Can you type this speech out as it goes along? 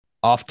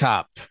Off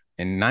top,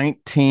 in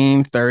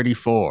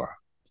 1934,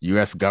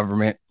 U.S.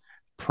 government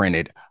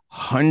printed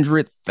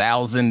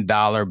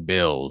 $100,000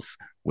 bills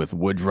with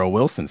Woodrow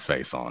Wilson's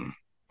face on them.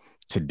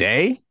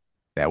 Today,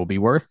 that will be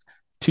worth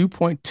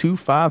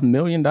 $2.25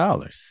 million.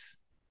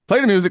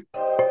 Play the music.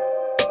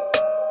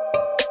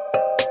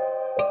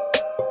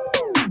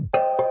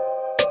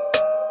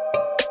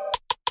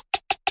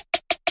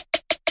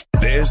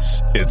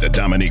 This is the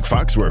Dominique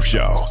Foxworth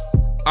Show.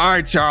 All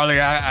right,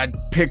 Charlie, I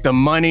picked the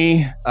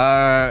money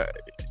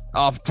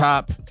off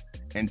top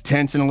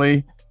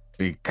intentionally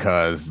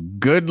because,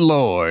 good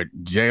Lord,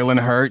 Jalen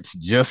Hurts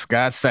just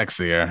got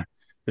sexier.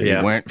 He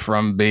went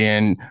from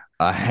being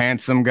a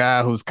handsome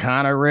guy who's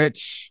kind of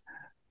rich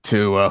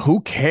to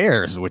who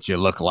cares what you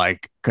look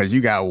like, because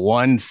you got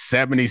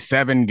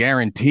 177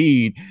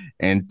 guaranteed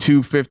and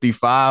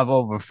 255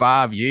 over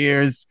 5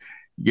 years.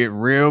 Get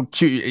real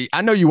cute.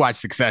 I know you watch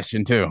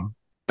Succession too.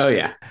 Oh,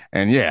 yeah.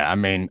 And yeah, I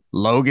mean,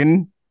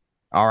 Logan,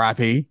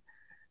 R.I.P.,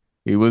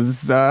 he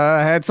was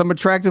had some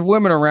attractive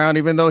women around,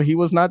 even though he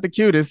was not the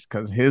cutest,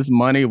 because his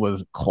money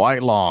was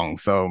quite long.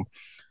 So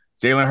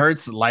Jalen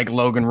Hurts, like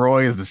Logan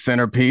Roy, is the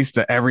centerpiece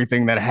to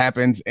everything that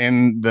happens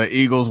in the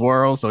Eagles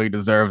world. So he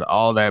deserves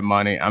all that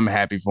money. I'm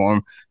happy for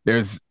him.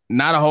 There's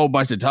not a whole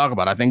bunch to talk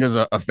about. I think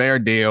it's a fair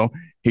deal.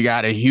 He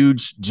got a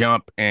huge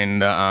jump in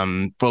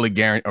the fully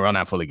guaranteed, well,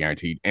 not fully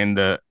guaranteed, in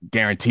the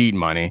guaranteed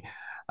money.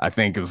 I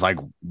think it was like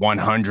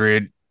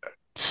 100.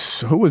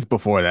 Who was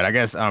before that? I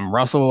guess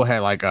Russell had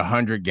like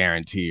 100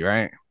 guaranteed,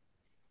 right?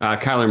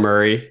 Kyler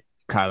Murray.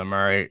 Kyler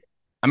Murray.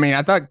 I mean,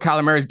 I thought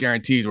Kyler Murray's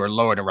guarantees were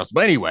lower than Russell,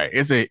 but anyway,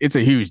 it's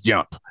a huge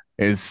jump.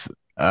 It's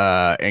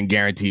in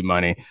guaranteed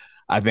money.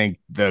 I think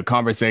the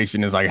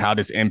conversation is like how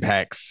this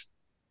impacts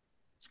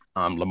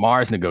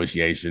Lamar's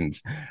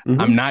negotiations.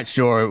 Mm-hmm. I'm not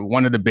sure.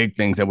 One of the big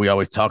things that we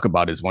always talk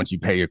about is once you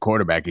pay your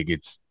quarterback, it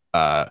gets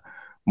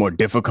more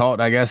difficult,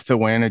 I guess, to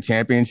win a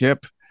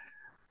championship.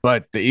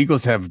 But the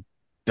Eagles have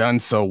done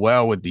so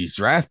well with these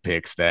draft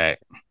picks that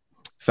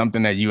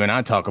something that you and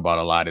I talk about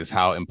a lot is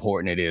how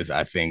important it is,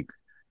 I think,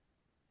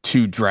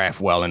 to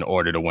draft well in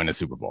order to win a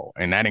Super Bowl.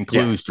 And that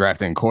includes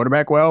drafting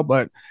quarterback well,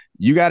 but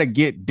you got to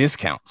get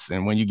discounts.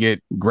 And when you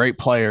get great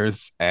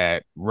players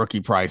at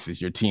rookie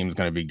prices, your team's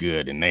going to be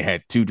good. And they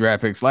had 2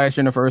 draft picks last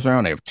year in the first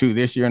round. They have 2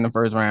 this year in the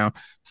first round.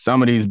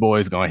 Some of these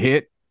boys going to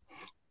hit,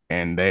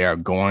 and they are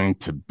going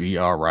to be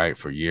all right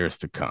for years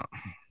to come.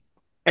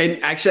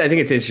 And actually, I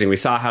think it's interesting. We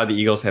saw how the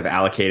Eagles have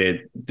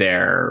allocated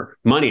their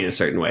money in a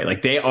certain way.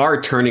 Like they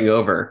are turning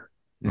over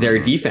their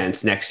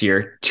defense next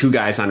year, 2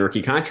 guys on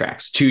rookie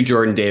contracts, 2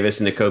 Jordan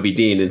Davis and Nakobe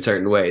Dean in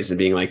certain ways, and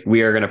being like,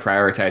 we are going to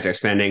prioritize our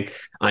spending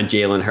on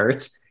Jalen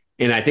Hurts.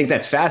 And I think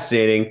that's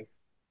fascinating,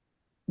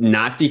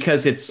 not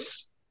because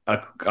it's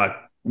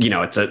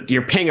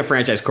you're paying a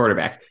franchise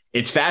quarterback.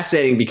 It's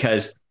fascinating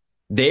because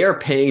they are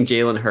paying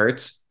Jalen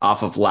Hurts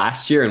off of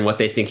last year and what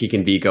they think he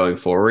can be going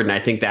forward. And I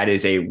think that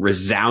is a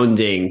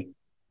resounding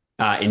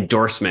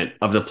endorsement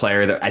of the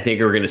player that I think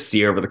we're going to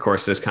see over the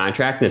course of this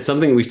contract. And it's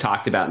something we've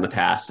talked about in the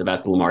past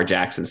about the Lamar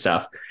Jackson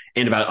stuff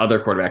and about other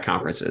quarterback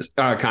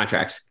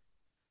contracts.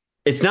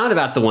 It's not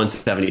about the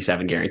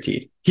 177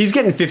 guaranteed. He's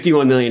getting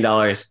 $51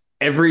 million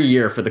every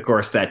year for the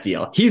course of that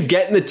deal. He's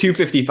getting the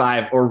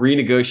 255 or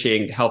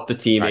renegotiating to help the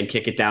team and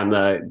kick it down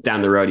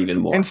the road even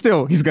more. And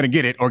still, he's going to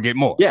get it or get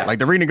more. Yeah. Like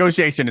the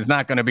renegotiation is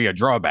not going to be a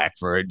drawback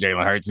for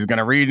Jalen Hurts. He's going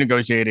to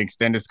renegotiate,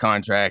 extend his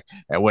contract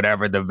at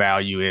whatever the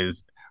value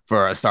is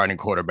for a starting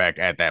quarterback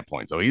at that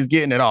point. So he's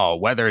getting it all,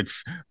 whether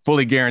it's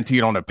fully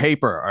guaranteed on the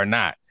paper or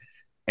not.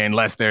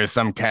 Unless there's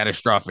some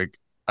catastrophic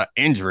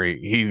injury,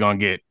 he's going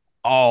to get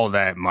all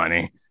that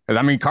money. Because,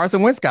 I mean,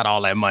 Carson Wentz got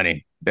all that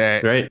money.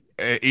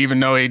 Even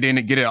though he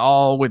didn't get it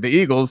all with the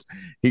Eagles,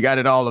 he got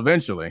it all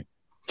eventually.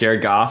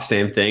 Jared Goff,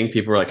 same thing.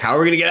 People were like, how are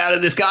we going to get out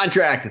of this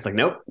contract? It's like,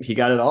 nope, he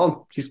got it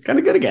all. He's kind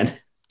of good again.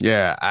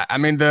 Yeah, I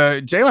mean,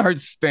 the Jalen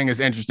Hurts thing is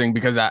interesting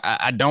because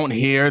I don't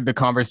hear the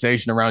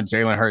conversation around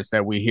Jalen Hurts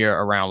that we hear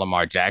around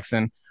Lamar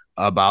Jackson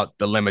about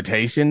the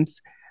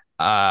limitations.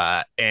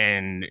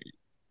 And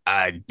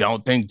I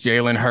don't think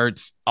Jalen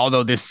Hurts,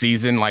 although this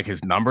season, like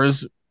his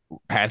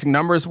passing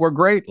numbers were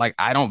great, like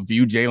I don't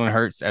view Jalen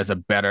Hurts as a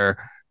better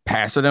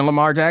passer than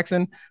Lamar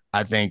Jackson.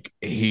 I think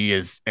he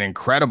is an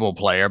incredible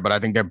player, but I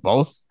think they're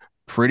both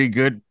pretty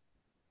good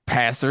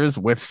passers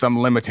with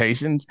some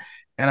limitations.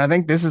 And I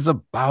think this is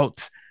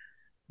about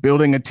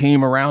building a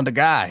team around a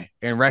guy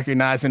and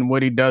recognizing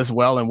what he does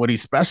well and what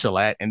he's special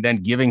at, and then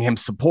giving him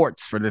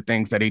supports for the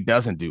things that he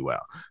doesn't do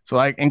well. So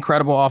like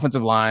incredible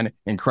offensive line,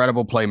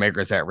 incredible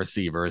playmakers at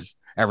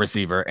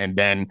receiver, and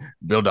then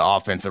build the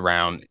offense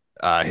around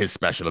his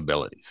special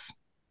abilities.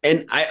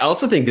 And I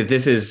also think that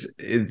this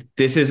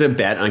is a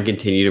bet on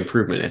continued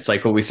improvement. It's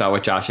like what we saw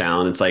with Josh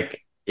Allen.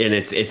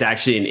 It's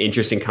actually an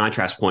interesting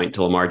contrast point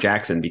to Lamar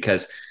Jackson,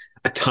 because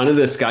a ton of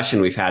the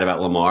discussion we've had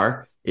about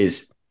Lamar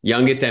is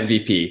youngest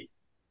MVP.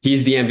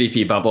 He's the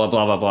MVP, blah, blah,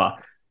 blah, blah, blah.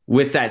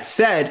 With that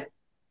said,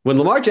 when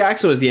Lamar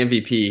Jackson was the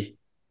MVP,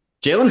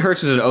 Jalen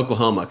Hurts was at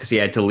Oklahoma because he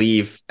had to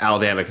leave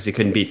Alabama because he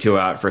couldn't beat Tua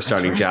out for a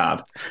starting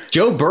job.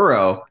 Joe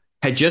Burrow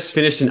had just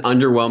finished an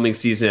underwhelming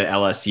season at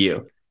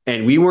LSU,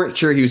 and we weren't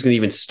sure he was going to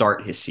even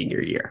start his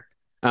senior year.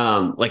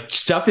 Like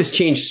stuff has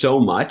changed so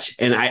much,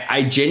 and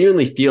I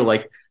genuinely feel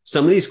like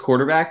some of these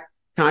quarterback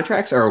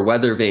contracts are a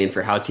weather vane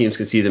for how teams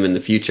can see them in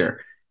the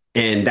future.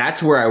 And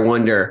that's where I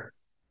wonder,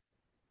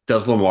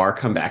 does Lamar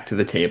come back to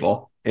the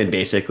table and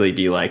basically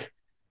be like,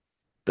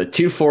 the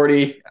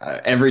 240,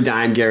 every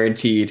dime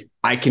guaranteed,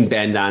 I can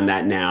bend on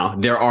that now.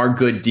 There are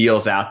good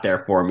deals out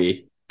there for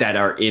me that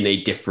are in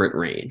a different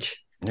range.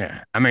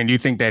 Yeah. I mean, do you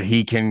think that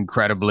he can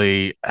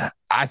credibly?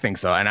 I think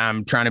so. And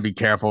I'm trying to be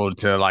careful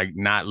to like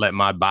not let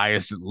my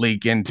bias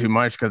leak in too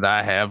much because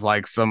I have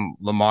like some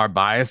Lamar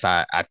bias.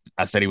 I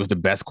said he was the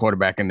best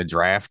quarterback in the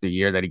draft the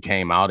year that he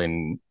came out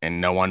and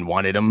no one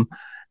wanted him.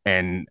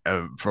 And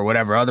for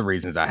whatever other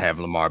reasons, I have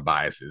Lamar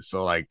biases.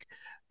 So like,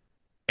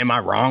 am I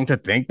wrong to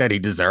think that he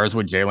deserves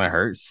what Jalen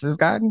Hurts has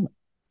gotten?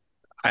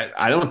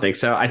 I don't think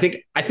so. I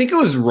think it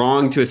was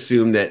wrong to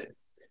assume that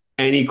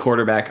any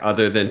quarterback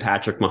other than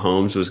Patrick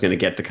Mahomes was going to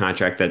get the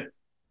contract that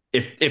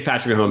if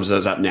Patrick Mahomes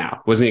was up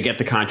now, was going to get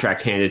the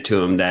contract handed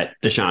to him that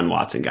Deshaun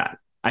Watson got.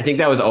 I think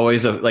that was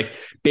always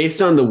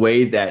based on the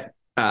way that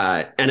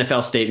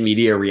NFL state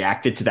media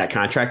reacted to that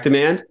contract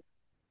demand.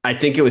 I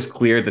think it was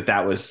clear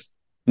that was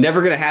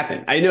never going to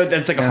happen. I know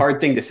that's like a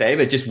hard thing to say,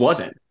 but it just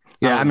wasn't.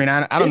 Yeah. I mean,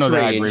 I don't know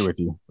that I agree with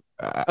you.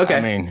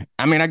 Okay.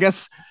 I mean, I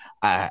guess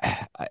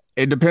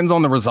it depends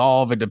on the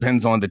resolve. It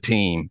depends on the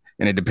team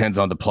and it depends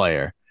on the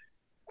player.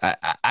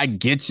 I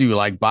get you,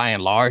 like by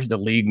and large, the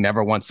league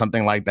never wants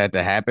something like that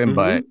to happen,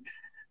 but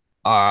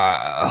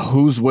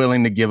who's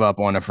willing to give up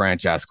on a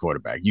franchise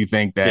quarterback? You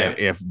think that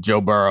if Joe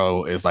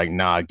Burrow is like,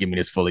 nah, give me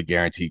this fully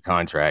guaranteed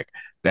contract,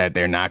 that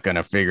they're not going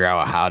to figure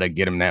out how to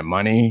get him that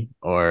money?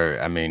 Or,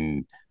 I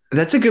mean,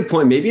 that's a good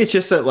point. Maybe it's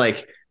just that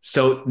like,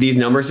 so these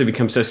numbers have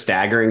become so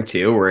staggering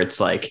too, where it's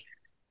like,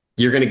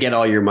 you're going to get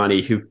all your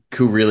money.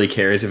 Who really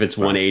cares if it's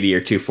 180 or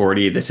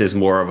 240? This is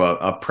more of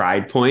a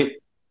pride point.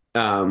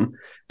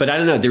 But I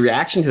don't know, the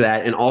reaction to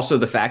that, and also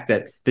the fact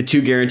that the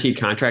two guaranteed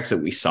contracts that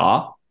we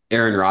saw,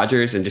 Aaron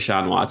Rodgers and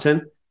Deshaun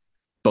Watson,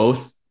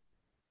 both,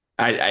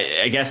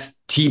 I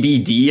guess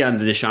TBD on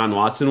the Deshaun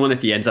Watson one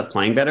if he ends up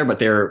playing better, but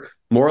they're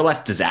more or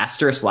less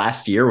disastrous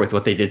last year with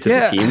what they did to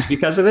the teams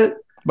because of it.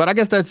 But I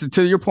guess that's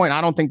to your point. I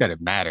don't think that it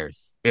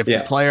matters. If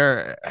the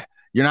player,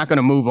 you're not going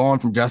to move on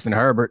from Justin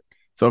Herbert.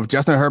 So if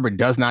Justin Herbert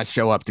does not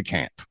show up to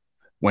camp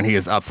when he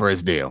is up for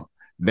his deal,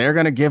 they're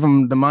going to give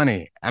him the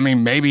money. I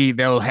mean, maybe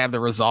they'll have the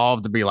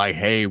resolve to be like,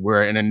 hey,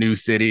 we're in a new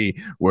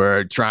city.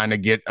 We're trying to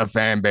get a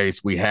fan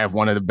base. We have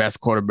one of the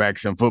best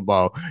quarterbacks in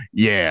football.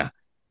 Yeah,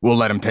 we'll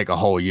let him take a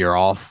whole year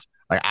off.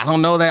 Like, I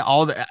don't know that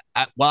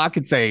I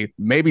could say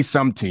maybe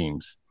some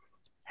teams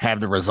have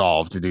the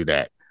resolve to do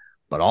that,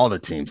 but all the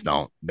teams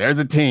don't. There's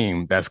a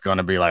team that's going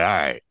to be like, all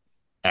right,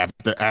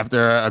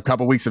 after a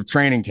couple weeks of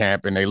training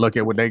camp and they look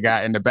at what they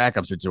got in the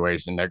backup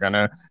situation, they're going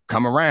to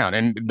come around.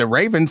 And the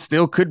Ravens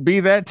still could be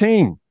that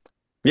team.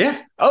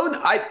 Yeah.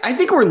 Oh, I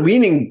think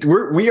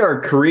we are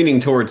careening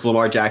towards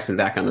Lamar Jackson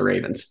back on the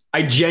Ravens.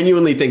 I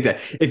genuinely think that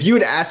if you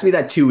had asked me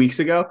that 2 weeks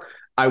ago,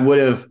 I would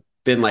have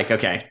been like,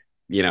 okay,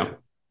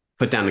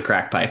 put down the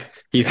crack pipe.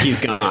 He's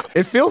gone.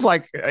 It feels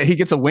like he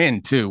gets a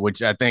win too,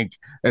 which I think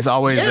is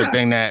always the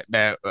thing that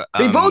they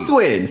both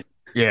win.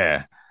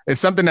 Yeah. It's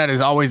something that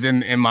is always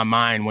in my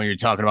mind when you're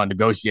talking about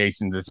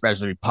negotiations,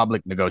 especially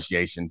public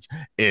negotiations,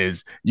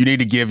 is you need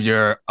to give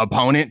your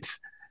opponent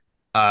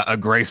a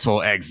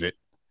graceful exit.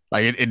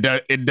 Like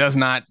it does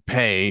not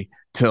pay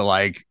to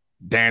like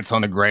dance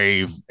on the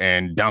grave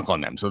and dunk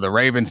on them. So the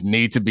Ravens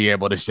need to be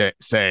able to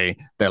say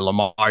that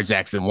Lamar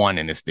Jackson won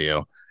in this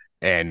deal.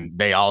 And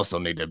they also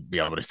need to be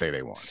able to say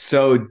they won.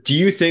 So do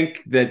you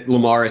think that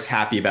Lamar is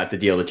happy about the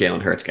deal that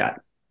Jalen Hurts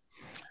got?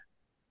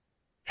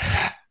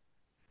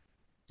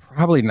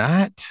 Probably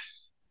not.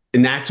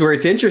 And that's where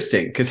it's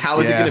interesting, because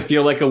how is it going to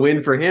feel like a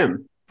win for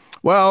him?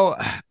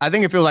 Well, I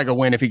think it feels like a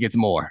win if he gets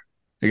more.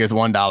 If he gets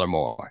 $1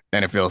 more,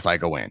 then it feels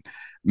like a win.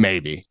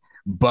 Maybe.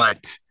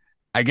 But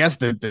I guess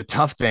the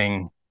tough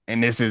thing,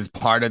 and this is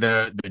part of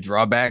the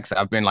drawbacks,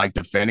 I've been like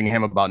defending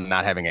him about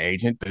not having an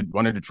agent.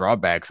 One of the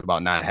drawbacks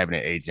about not having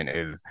an agent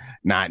is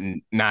not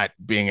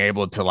being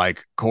able to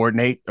like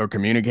coordinate or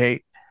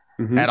communicate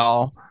at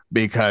all,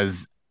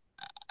 because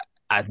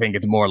I think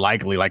it's more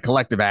likely like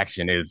collective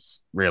action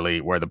is really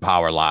where the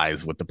power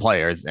lies with the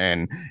players.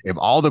 And if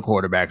all the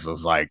quarterbacks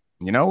was like,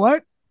 you know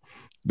what,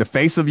 the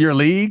face of your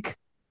league,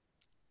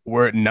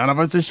 where none of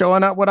us are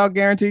showing up without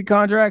guaranteed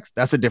contracts,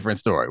 that's a different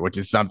story, which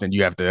is something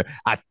you have to,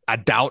 I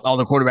doubt all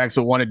the quarterbacks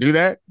will want to do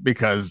that,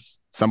 because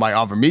somebody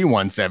offered me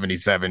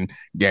 177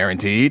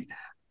 guaranteed.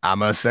 I'm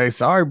going to say,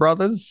 sorry,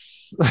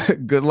 brothers,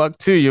 good luck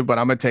to you, but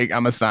I'm going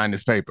to sign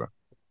this paper.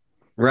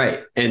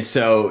 Right. And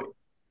so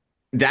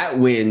that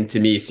win to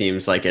me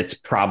seems like it's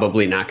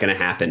probably not going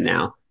to happen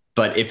now.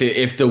 But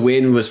if the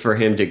win was for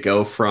him to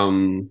go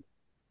from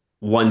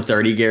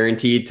 130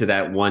 guaranteed to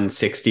that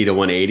 160 to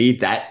 180,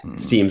 that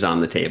seems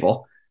on the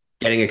table.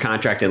 Getting a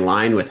contract in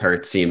line with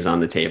Hurts seems on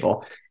the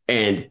table.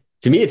 And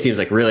to me, it seems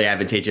like really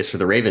advantageous for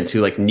the Ravens,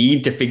 who like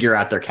need to figure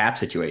out their cap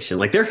situation.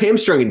 Like they're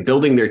hamstrung in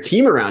building their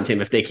team around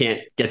him if they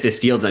can't get this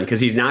deal done, because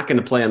he's not going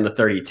to play on the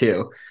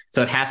 32.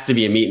 So it has to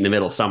be a meet in the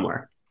middle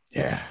somewhere.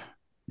 Yeah.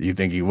 You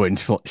think he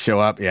wouldn't show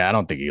up? Yeah, I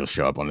don't think he'll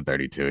show up on the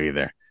 32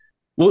 either.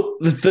 Well,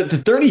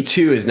 the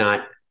 32 is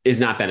not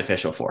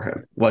beneficial for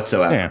him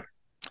whatsoever. Yeah.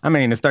 I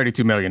mean, it's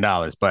 $32 million,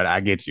 but I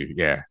get you.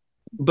 Yeah.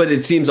 But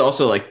it seems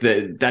also like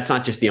that's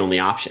not just the only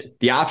option.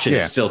 The option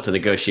is still to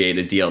negotiate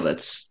a deal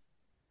that's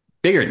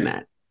bigger than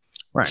that.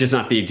 Right. It's just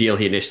not the deal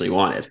he initially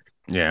wanted.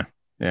 Yeah.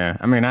 Yeah.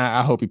 I mean,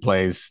 I hope he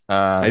plays.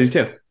 I do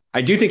too.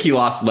 I do think he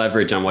lost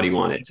leverage on what he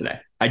wanted today.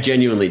 I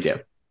genuinely do.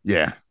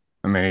 Yeah.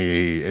 I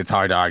mean, it's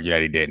hard to argue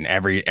that he didn't.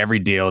 Every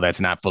deal that's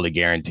not fully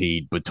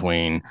guaranteed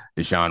between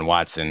Deshaun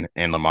Watson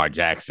and Lamar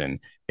Jackson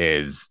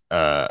is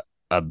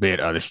a bit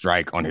of the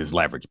strike on his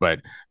leverage.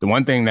 But the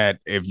one thing that,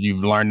 if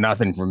you've learned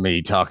nothing from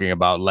me talking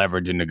about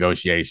leverage and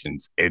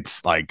negotiations,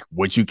 it's like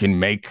what you can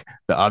make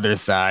the other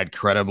side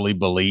credibly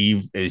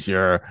believe is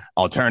your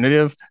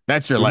alternative.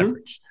 That's your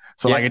leverage.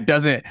 So like it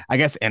doesn't, I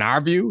guess in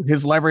our view,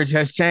 his leverage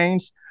has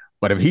changed.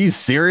 But if he's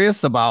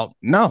serious about,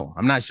 no,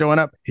 I'm not showing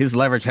up, his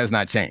leverage has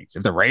not changed.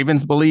 If the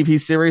Ravens believe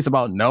he's serious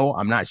about, no,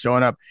 I'm not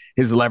showing up,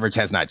 his leverage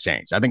has not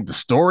changed. I think the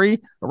story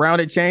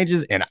around it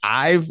changes, and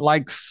I've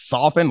like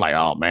softened, like,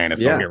 oh man,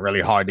 it's going to get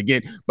really hard to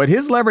get. But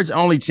his leverage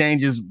only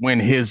changes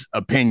when his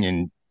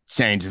opinion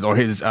changes or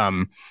his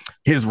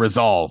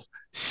resolve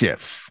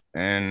shifts.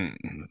 And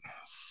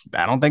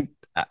I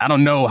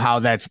don't know how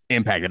that's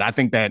impacted. I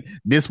think that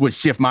this would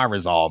shift my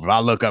resolve. If I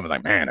look up and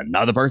like, man,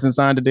 another person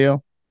signed a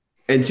deal.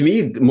 And to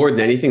me, more than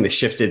anything, this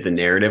shifted the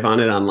narrative on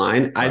it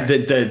online. Right.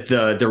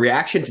 The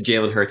reaction to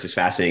Jalen Hurts is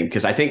fascinating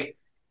because I think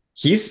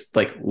he's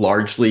like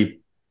largely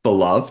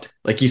beloved.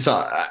 Like you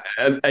saw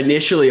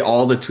initially,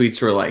 all the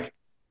tweets were like,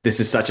 "This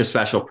is such a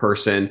special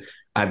person."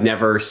 I've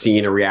never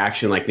seen a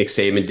reaction like Nick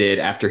Saban did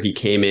after he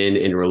came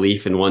in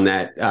relief and won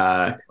that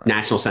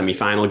national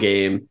semifinal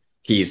game.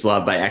 He's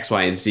loved by X,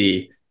 Y, and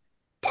Z.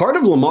 Part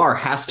of Lamar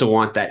has to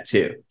want that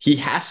too. He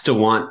has to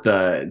want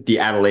the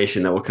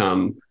adulation that will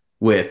come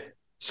with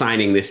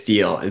signing this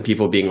deal and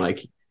people being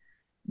like,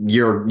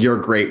 you're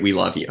great, we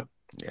love you.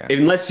 Yeah.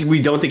 Unless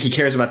we don't think he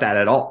cares about that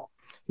at all.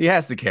 He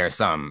has to care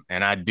some.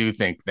 And I do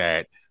think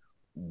that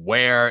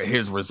where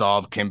his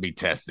resolve can be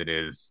tested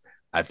is,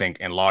 I think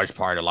in large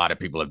part, a lot of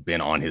people have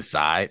been on his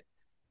side.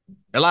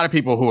 A lot of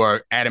people who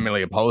are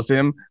adamantly opposed to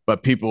him,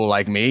 but people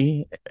like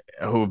me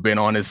who've been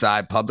on his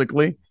side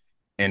publicly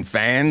and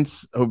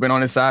fans who've been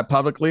on his side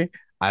publicly,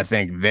 I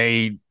think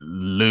they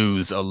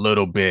lose a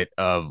little bit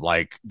of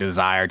like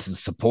desire to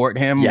support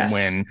him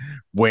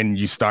when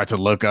you start to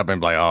look up and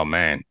be like, oh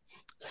man,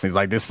 seems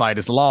like this fight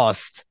is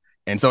lost.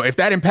 And so if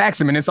that impacts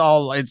him, and it's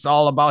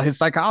all about his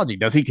psychology.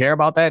 Does he care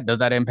about that? Does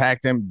that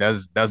impact him?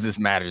 Does this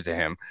matter to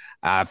him?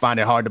 I find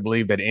it hard to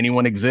believe that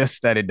anyone exists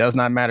that it does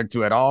not matter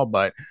to at all.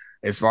 But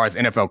as far as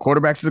NFL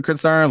quarterbacks is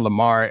concerned,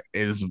 Lamar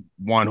is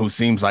one who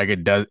seems like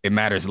it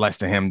matters less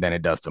to him than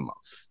it does to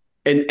most.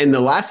 And the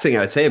last thing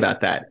I would say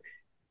about that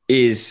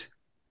is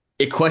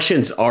it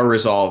questions our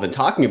resolve in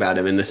talking about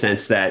him in the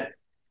sense that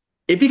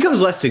it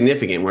becomes less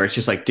significant, where it's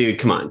just like, dude,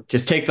 come on,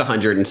 just take the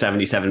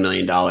 $177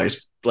 million.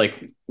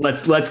 Like,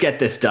 let's get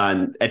this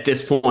done at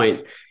this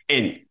point.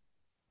 And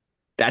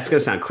that's going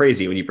to sound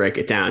crazy when you break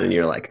it down and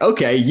you're like,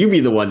 okay, you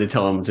be the one to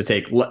tell him to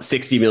take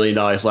 $60 million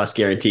less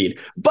guaranteed.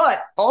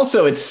 But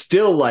also it's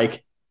still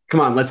like, come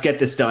on, let's get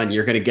this done.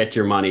 You're going to get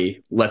your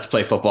money. Let's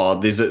play football.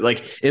 These are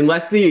like,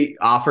 unless the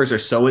offers are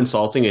so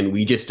insulting and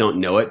we just don't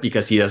know it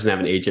because he doesn't have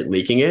an agent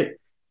leaking it,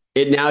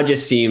 it now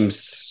just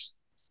seems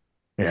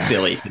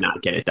silly to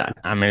not get it done.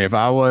 I mean, if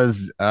I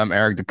was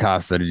Eric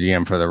DeCosta, the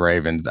GM for the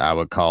Ravens, I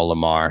would call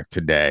Lamar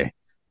today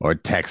or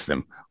text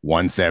him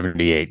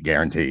 178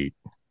 guaranteed.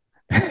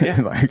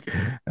 Yeah. Like,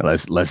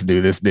 let's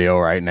do this deal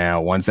right now.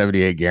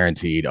 178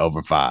 guaranteed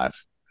over 5.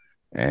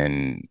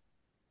 And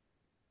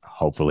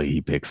hopefully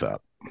he picks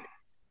up.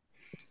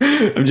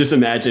 I'm just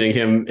imagining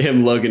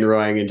him Logan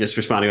Roying and just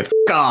responding with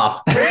 "F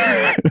off."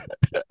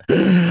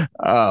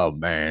 Oh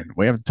man,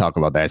 we have to talk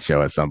about that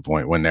show at some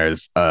point when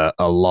there's a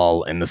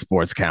lull in the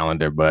sports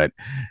calendar, but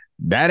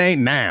that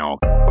ain't now.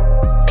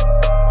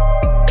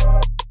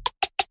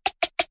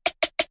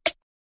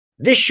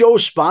 This show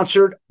is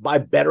sponsored by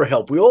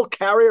BetterHelp. We all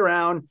carry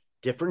around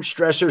different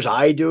stressors.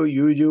 I do,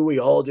 you do,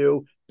 we all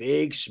do,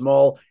 big,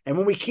 small, and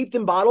when we keep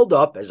them bottled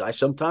up, as I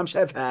sometimes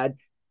have had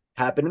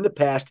happen in the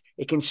past,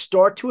 it can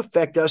start to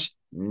affect us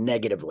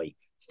negatively.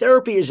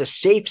 Therapy is a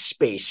safe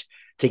space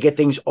to get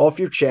things off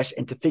your chest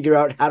and to figure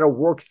out how to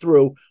work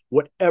through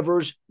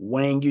whatever's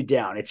weighing you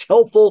down. It's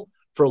helpful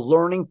for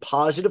learning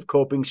positive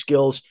coping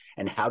skills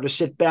and how to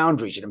set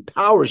boundaries. It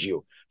empowers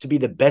you to be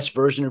the best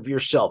version of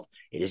yourself.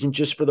 It isn't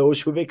just for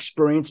those who've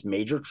experienced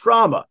major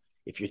trauma.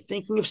 If you're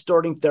thinking of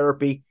starting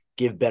therapy,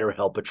 give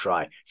BetterHelp a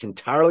try. It's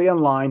entirely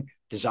online,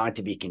 designed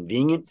to be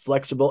convenient,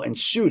 flexible, and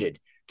suited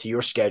to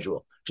your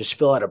schedule. Just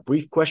fill out a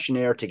brief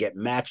questionnaire to get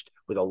matched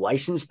with a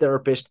licensed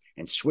therapist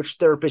and switch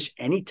therapists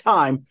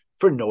anytime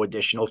for no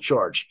additional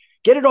charge.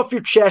 Get it off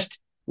your chest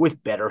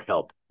with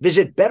BetterHelp.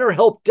 Visit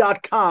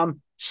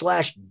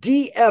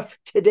BetterHelp.com/DF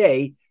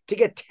today to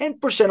get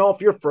 10%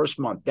 off your first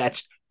month.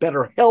 That's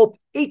BetterHelp,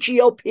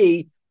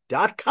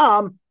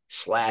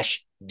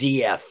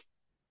 HELP.com/DF.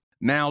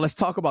 Now let's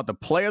talk about the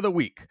play of the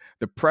week.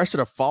 The pressure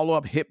to follow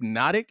up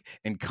Hypnotic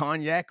and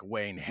Cognac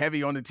weighing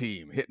heavy on the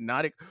team.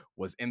 Hypnotic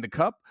was in the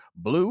cup,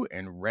 blue,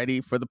 and ready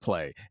for the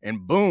play.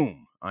 And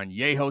boom,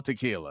 Añejo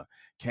Tequila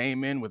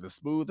came in with a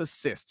smooth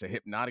assist to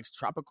Hypnotic's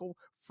tropical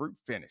fruit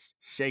finish.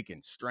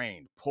 Shaken,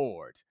 strained,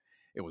 poured.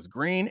 It was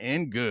green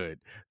and good.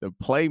 The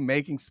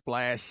playmaking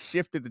splash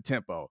shifted the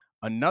tempo.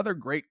 Another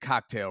great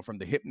cocktail from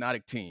the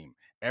Hypnotic team.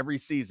 Every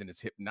season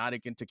is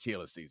Hypnotic and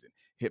Tequila season.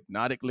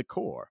 Hypnotic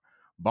Liqueur.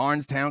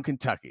 Barnstown,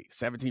 Kentucky.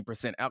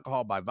 17%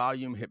 alcohol by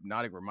volume.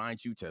 Hypnotic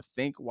reminds you to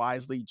think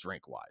wisely,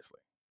 drink wisely.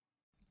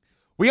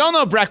 We all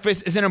know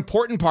breakfast is an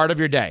important part of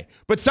your day,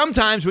 but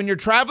sometimes when you're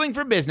traveling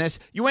for business,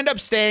 you end up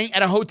staying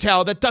at a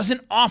hotel that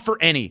doesn't offer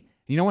any.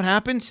 You know what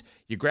happens?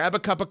 You grab a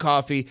cup of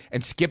coffee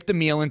and skip the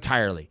meal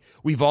entirely.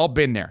 We've all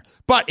been there.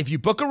 But if you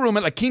book a room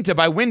at La Quinta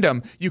by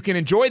Wyndham, you can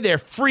enjoy their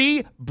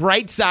free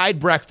Bright Side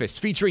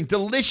breakfast featuring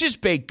delicious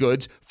baked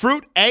goods,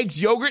 fruit,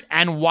 eggs, yogurt,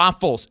 and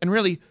waffles. And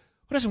really,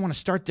 who doesn't want to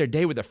start their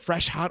day with a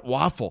fresh, hot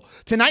waffle?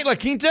 Tonight, La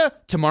Quinta,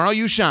 tomorrow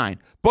you shine.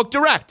 Book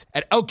direct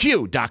at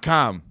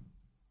LQ.com.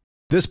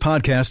 This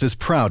podcast is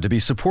proud to be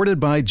supported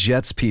by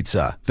Jets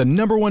Pizza, the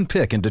 #1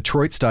 pick in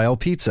Detroit-style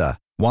pizza.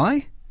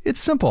 Why?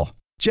 It's simple.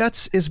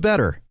 Jets is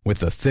better. With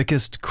the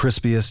thickest,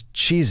 crispiest,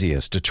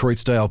 cheesiest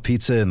Detroit-style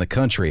pizza in the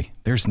country,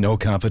 there's no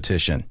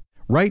competition.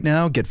 Right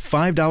now, get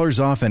 $5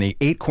 off any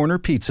 8-corner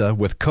pizza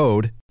with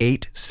code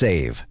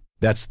 8SAVE.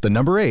 That's the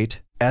number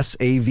 8,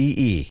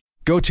 SAVE.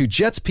 Go to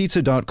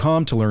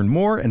jetspizza.com to learn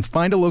more and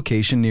find a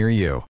location near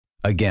you.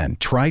 Again,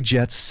 try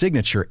Jet's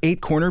signature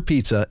 8-corner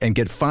pizza and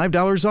get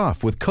 $5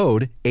 off with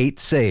code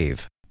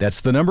 8SAVE.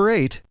 That's the number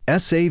 8,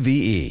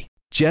 SAVE.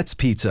 Jet's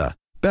Pizza.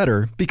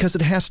 Better because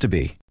it has to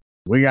be.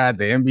 We got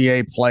the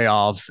NBA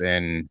playoffs,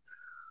 and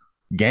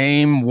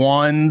game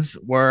ones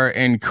were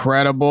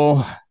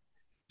incredible.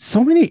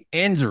 So many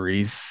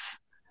injuries,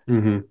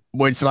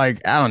 which,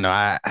 like, I don't know.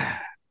 I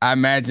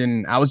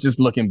imagine I was just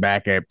looking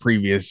back at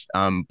previous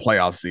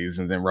playoff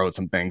seasons and wrote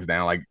some things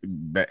down, like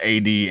the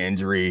AD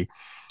injury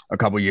a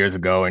couple years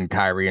ago, and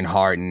Kyrie and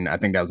Harden. I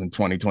think that was in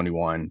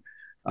 2021.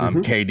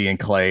 KD and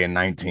Clay in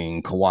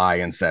 19, Kawhi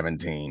in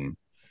 17,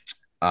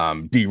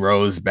 D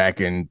Rose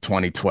back in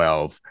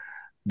 2012.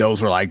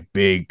 Those were like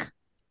big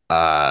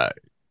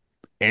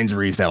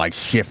injuries that like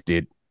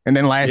shifted. And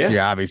then last year,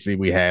 obviously,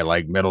 we had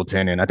like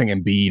Middleton, and I think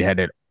Embiid had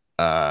it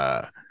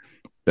the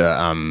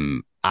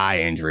eye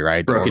injury,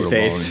 right? Broken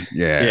face.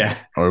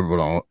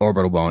 Bone,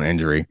 orbital bone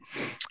injury.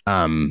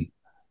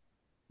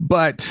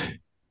 But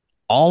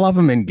all of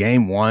them in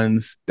game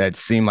ones that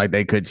seemed like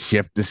they could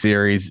shift the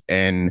series.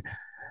 And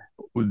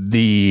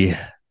the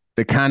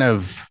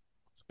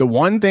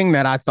one thing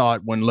that I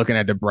thought when looking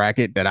at the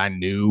bracket that I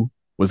knew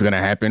was going to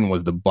happen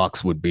was the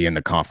Bucks would be in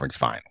the conference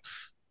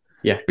finals.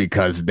 Yeah.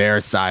 Because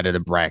their side of the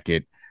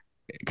bracket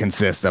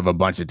consists of a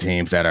bunch of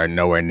teams that are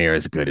nowhere near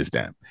as good as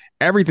them.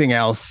 Everything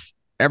else,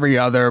 every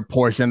other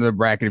portion of the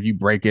bracket, if you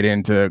break it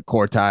into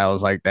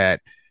quartiles like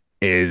that,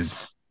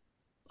 is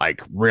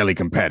like really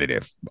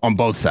competitive on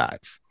both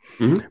sides.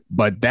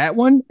 But that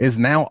one is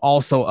now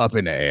also up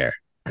in the air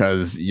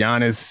because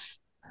Giannis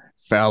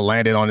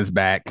landed on his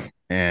back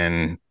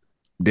and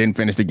didn't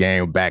finish the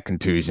game with back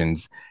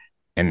contusions.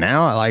 And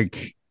now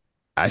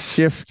I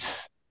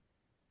shift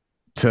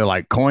to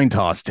like coin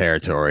toss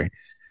territory,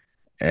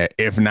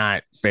 if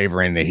not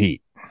favoring the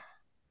Heat.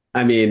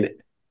 I mean,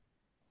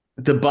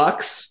 the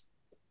Bucks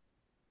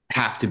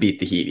have to beat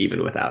the Heat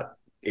even without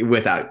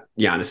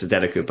Giannis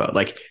Antetokounmpo.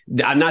 Like,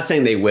 I'm not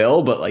saying they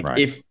will, but like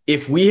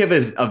if we have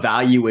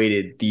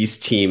evaluated these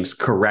teams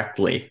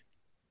correctly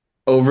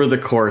over the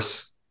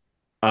course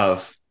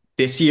of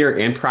this year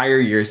and prior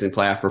years in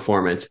playoff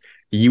performance,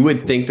 you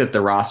would think that the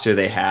roster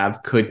they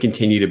have could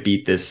continue to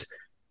beat this,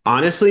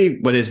 honestly,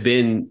 what has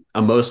been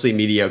a mostly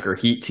mediocre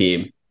Heat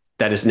team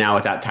that is now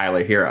without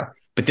Tyler Hero.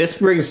 But this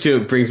brings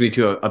me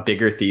to a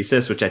bigger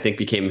thesis, which I think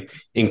became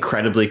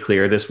incredibly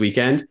clear this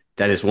weekend.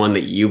 That is one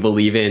that you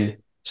believe in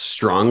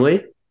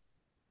strongly.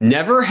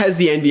 Never has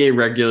the NBA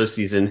regular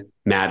season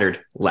mattered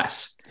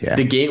less. Yeah.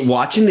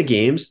 Watching the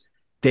games,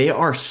 they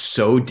are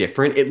so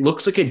different. It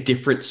looks like a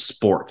different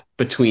sport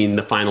between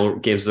the final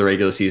games of the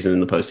regular season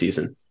and the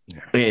postseason.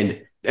 Yeah.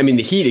 And I mean,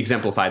 the Heat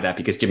exemplified that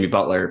because Jimmy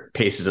Butler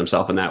paces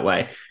himself in that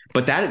way.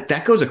 But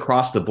that goes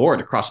across the board,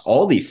 across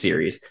all these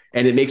series.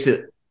 And it makes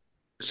it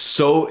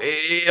so,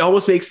 it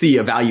almost makes the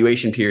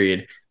evaluation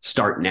period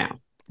start now.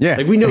 Yeah.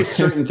 Like, we know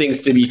certain things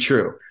to be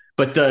true,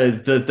 but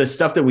the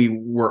stuff that we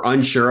were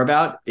unsure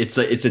about, it's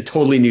a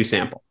totally new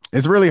sample.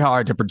 It's really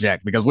hard to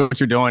project because what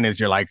you're doing is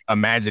you're like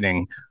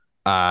imagining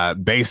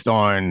based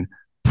on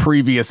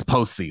previous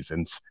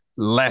postseasons,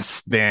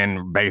 less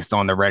than based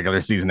on the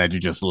regular season that you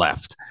just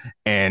left.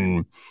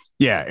 And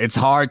yeah, it's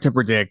hard to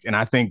predict. And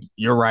I think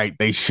you're right.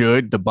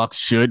 The Bucks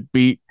should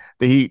beat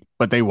the Heat,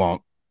 but they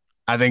won't.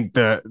 I think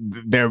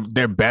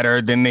they're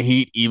better than the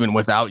Heat even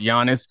without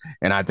Giannis,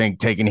 and I think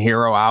taking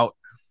Hero out,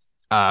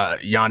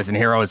 Giannis and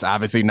Hero is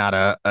obviously not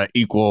a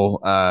equal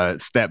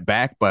step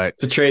back, but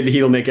it's a trade the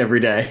Heat will make every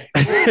day.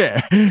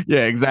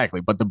 yeah,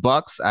 exactly. But the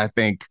Bucks, I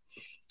think,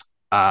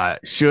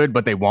 should,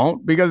 but they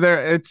won't, because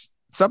it's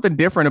something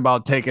different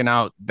about taking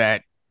out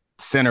that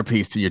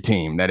centerpiece to your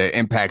team, that it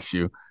impacts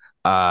you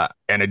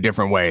in a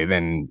different way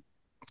than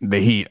the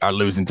Heat are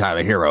losing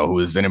Tyler Hero, who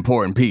is an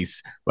important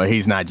piece, but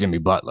he's not Jimmy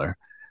Butler.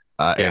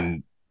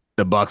 And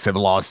the Bucks have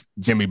lost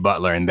Jimmy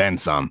Butler and then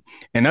some.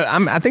 And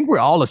I think we're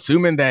all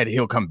assuming that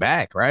he'll come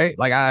back, right?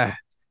 Like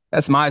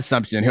that's my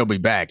assumption. He'll be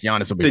back.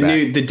 Giannis will be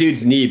back. The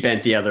dude's knee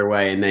bent the other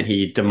way, and then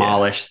he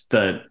demolished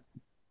the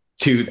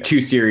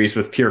two series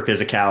with pure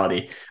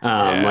physicality.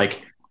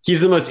 Like, he's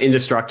the most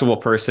indestructible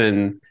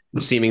person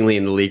seemingly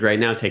in the league right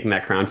now, taking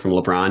that crown from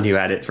LeBron, who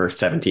had it for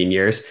 17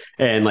 years.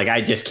 And like,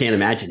 I just can't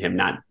imagine him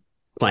not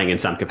playing in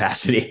some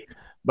capacity.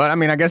 But I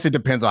mean, I guess it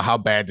depends on how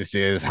bad this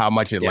is, how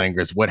much it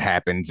lingers, what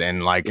happens.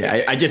 And like,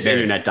 I just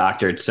internet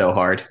doctored so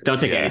hard. Don't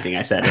take anything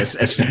I said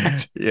as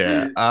fact.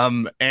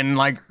 And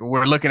like,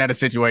 we're looking at a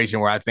situation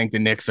where I think the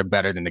Knicks are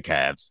better than the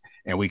Cavs,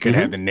 and we could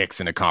have the Knicks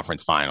in the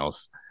conference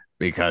finals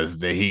because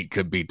the Heat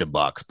could beat the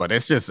Bucks. But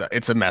it's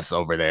a mess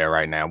over there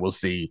right now. We'll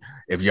see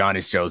if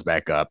Giannis shows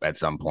back up at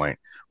some point,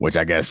 which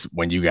I guess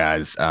when you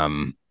guys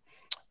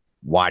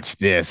watch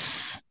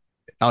this,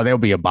 they'll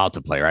be about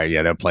to play, right?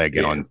 Yeah, they'll play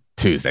again on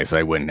Tuesday, so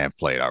they wouldn't have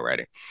played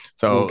already.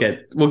 So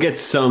we'll get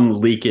some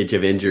leakage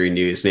of injury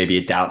news, maybe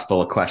a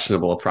doubtful, a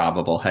questionable, a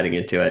probable heading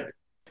into it.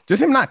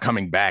 Just him not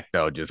coming back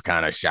though just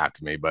kind of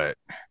shocked me, but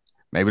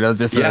maybe that was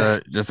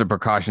just a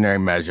precautionary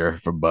measure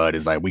for Bud.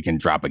 Is like, we can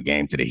drop a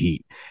game to the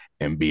Heat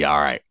and be all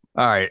right.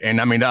 All right,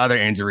 and I mean the other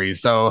injuries.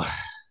 So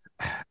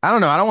I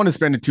don't know. I don't want to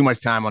spend too much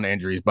time on the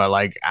injuries, but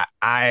like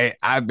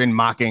I've been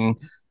mocking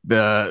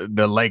the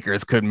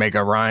Lakers could make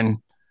a run.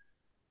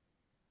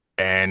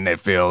 And it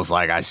feels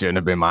like I shouldn't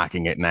have been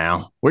mocking it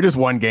now. We're just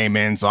one game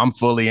in, so I'm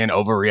fully in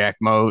overreact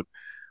mode.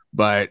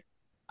 But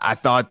I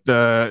thought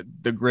the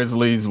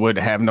Grizzlies would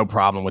have no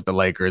problem with the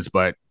Lakers,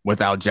 but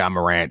without Ja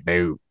Morant,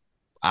 the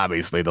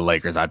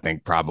Lakers, I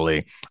think,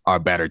 probably are a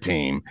better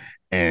team.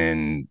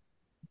 And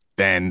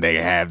then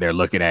they're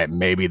looking at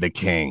maybe the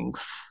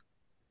Kings.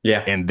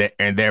 Yeah. And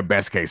in their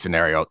best case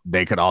scenario,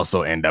 they could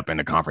also end up in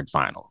the conference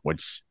final,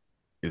 which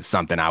is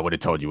something I would have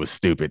told you was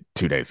stupid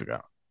 2 days ago.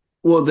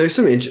 Well, there's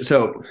some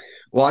so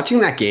watching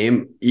that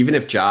game, even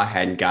if Ja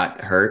hadn't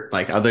got hurt,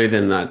 like other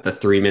than the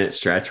 3-minute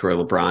stretch where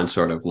LeBron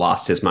sort of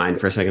lost his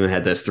mind for a second and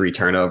had those 3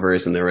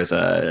 turnovers, and there was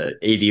AD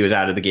was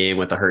out of the game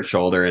with a hurt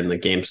shoulder and the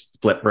game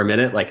flipped for a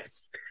minute. Like,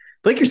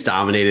 Lakers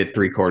dominated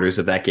 3/4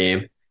 of that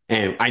game.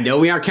 And I know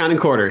we aren't counting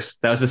quarters.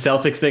 That was the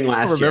Celtic thing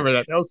last year. I remember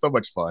that. That was so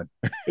much fun.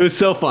 It was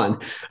so fun.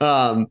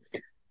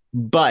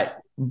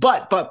 But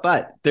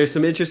there's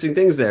some interesting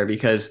things there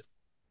because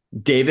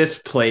Davis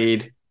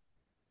played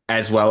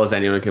as well as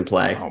anyone can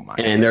play.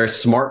 And there are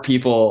smart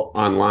people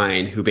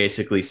online who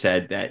basically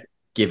said that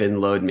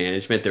given load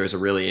management, there was a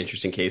really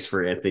interesting case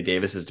for Anthony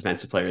Davis as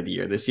Defensive Player of the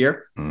Year this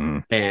year.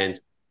 And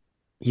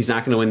he's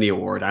not going to win the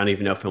award. I don't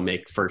even know if he'll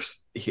make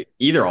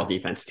either all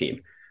defense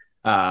team.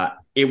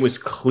 It was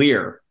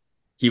clear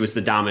he was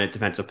the dominant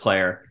defensive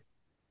player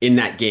in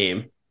that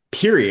game,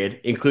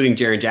 period, including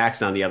Jaren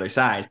Jackson on the other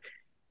side.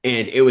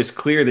 And it was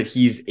clear that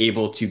he's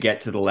able to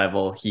get to the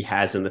level he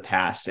has in the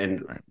past.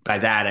 And by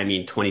that, I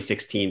mean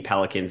 2016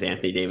 Pelicans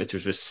Anthony Davis,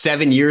 which was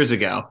 7 years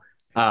ago,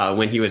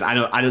 when he was, I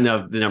don't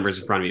know the numbers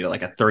in front of me, but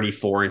like a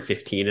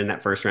 34-15 in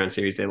that first round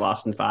series they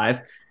lost in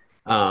 5.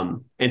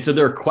 And so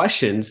there are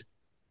questions.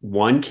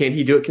 One, can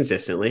he do it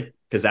consistently?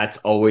 Because that's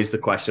always the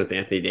question with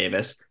Anthony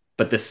Davis.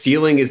 But the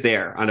ceiling is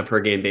there on a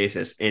per game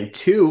basis. And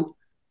 2,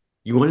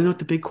 you want to know what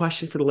the big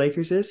question for the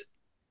Lakers is?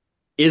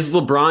 Is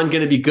LeBron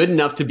going to be good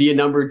enough to be a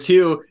number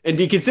 2 and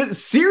be consistent?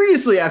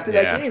 Seriously, after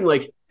that game,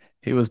 like,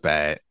 he was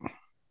bad.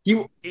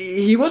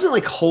 He wasn't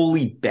like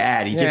wholly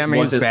bad. He just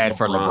wasn't bad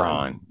for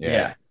LeBron.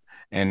 Yeah.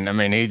 And I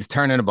mean, he's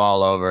turning the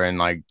ball over and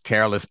like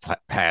careless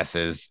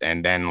passes.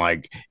 And then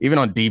like, even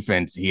on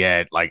defense, he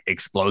had like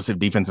explosive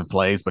defensive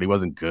plays, but he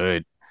wasn't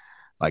good,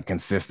 like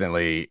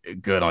consistently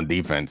good on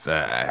defense.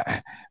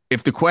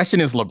 If the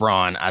question is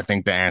LeBron, I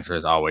think the answer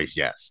is always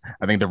yes.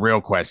 I think the real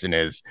question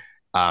is,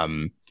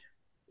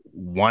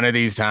 one of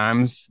these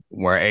times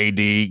where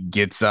AD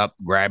gets up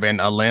grabbing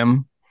a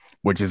limb,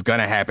 which is going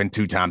to happen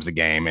 2 times a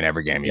game in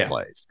every game he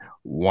plays.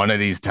 One of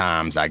these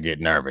times I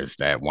get nervous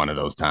that one of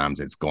those times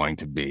it's going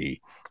to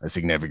be a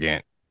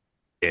significant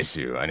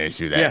issue, an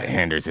issue that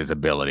hinders his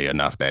ability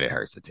enough that it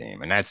hurts the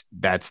team. And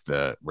that's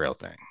the real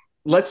thing.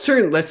 Let's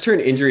turn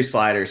injury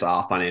sliders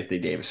off on Anthony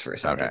Davis for a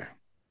second. Okay.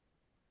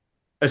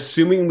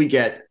 Assuming we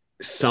get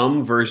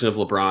some version of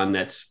LeBron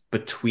that's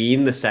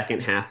between the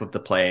second half of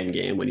the play-in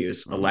game when he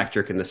was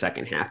electric in the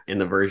second half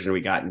and the version we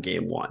got in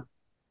game 1.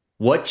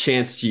 What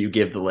chance do you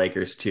give the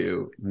Lakers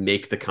to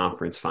make the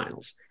conference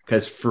finals?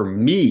 Because for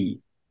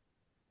me,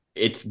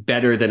 it's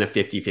better than a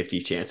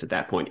 50-50 chance at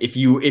that point. If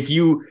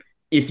you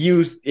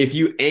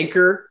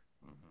anchor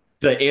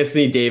the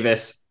Anthony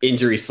Davis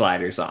injury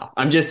sliders off.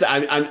 I'm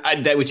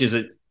that, which is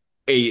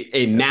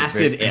a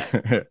massive if.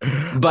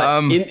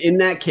 But in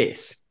that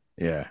case,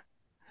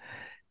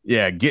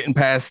 getting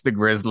past the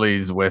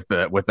Grizzlies with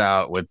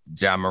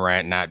Ja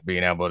Morant not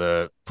being able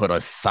to put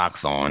us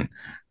socks on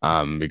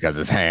because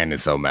his hand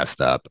is so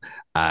messed up,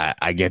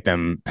 I get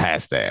them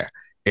past there.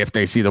 If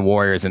they see the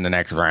Warriors in the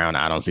next round,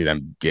 I don't see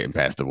them getting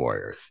past the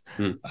Warriors.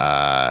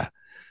 I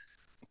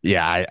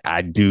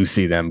do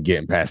see them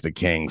getting past the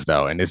Kings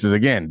though, and this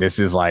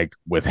is like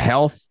with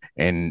health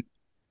and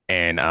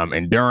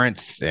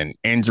endurance and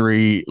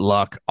injury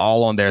luck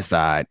all on their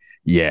side.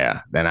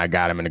 Yeah, then I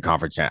got them in the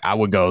conference. I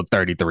would go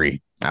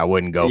 33. I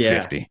wouldn't go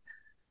 50.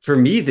 For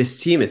me,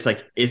 this team, it's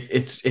like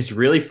it's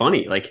really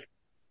funny. Like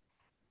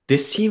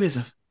this team is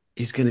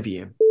going to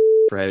be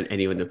for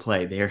anyone to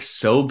play. They are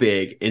so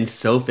big and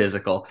so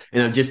physical.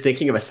 And I'm just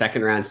thinking of a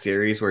second round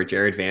series where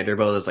Jared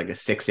Vanderbilt is like a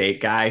 6'8"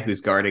 guy who's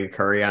guarding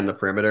Curry on the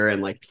perimeter,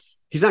 and like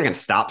he's not going to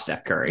stop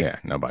Steph Curry. Yeah,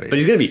 nobody. But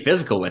he's going to be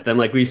physical with them.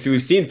 Like we've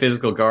seen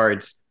physical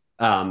guards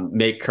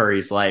make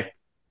Curry's life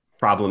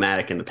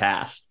problematic in the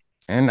past.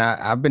 And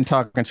I've been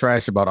talking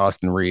trash about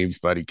Austin Reeves,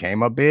 but he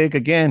came up big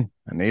again.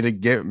 I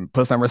need to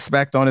put some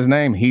respect on his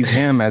name. He's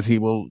him, as he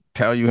will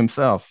tell you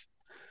himself.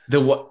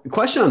 The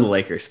question on the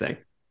Lakers thing.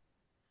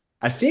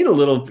 I've seen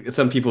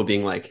some people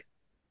being like,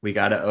 we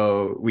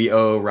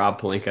owe Rob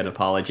Pelinka an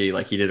apology.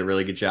 Like he did a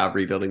really good job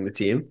rebuilding the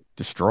team.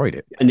 Destroyed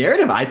it. A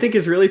narrative I think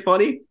is really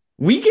funny.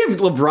 We give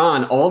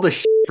LeBron all the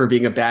shit for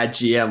being a bad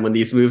GM when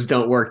these moves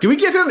don't work. Do we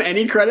give him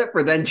any credit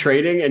for then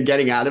trading and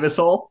getting out of his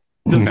hole?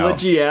 Does the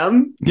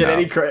GM get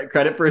any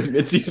credit for his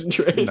midseason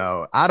trade?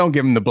 No, I don't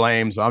give him the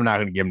blame, so I'm not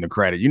going to give him the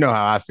credit. You know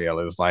how I feel.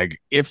 It's like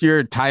if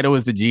your title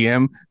is the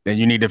GM, then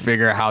you need to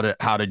figure out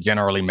how to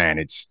generally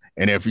manage.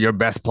 And if your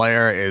best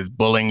player is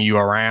bullying you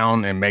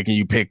around and making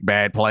you pick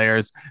bad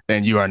players,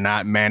 then you are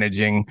not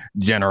managing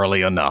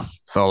generally enough.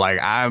 So like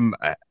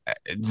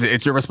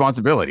it's your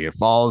responsibility. It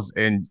falls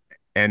in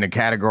the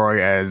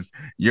category as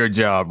your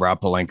job,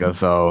 Rob Pelinka.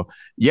 So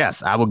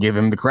yes, I will give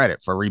him the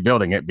credit for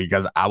rebuilding it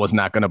because I was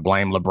not going to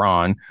blame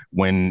LeBron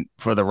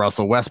for the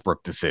Russell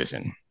Westbrook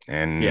decision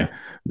and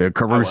the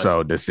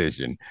Caruso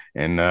decision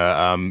and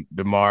the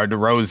DeMar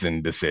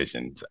DeRozan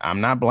decisions.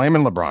 I'm not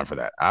blaming LeBron for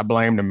that. I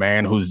blame the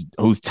man whose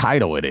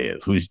title it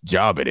is, whose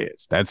job it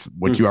is. That's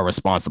what you are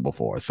responsible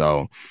for.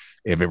 So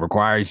if it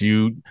requires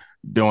you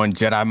doing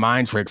Jedi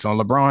mind tricks on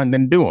LeBron,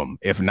 then do them.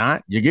 If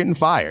not, you're getting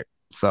fired.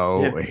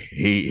 So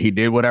he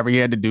did whatever he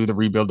had to do to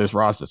rebuild this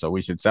roster. So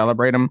we should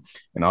celebrate him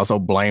and also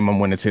blame him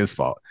when it's his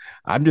fault.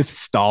 I'm just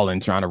stalling,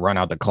 trying to run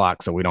out the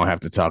clock so we don't have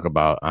to talk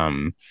about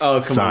come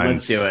on,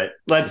 let's do it.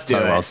 Let's do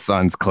it. About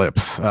Suns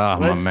clips. Oh,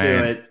 let's my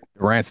man. Do it.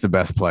 Durant's the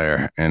best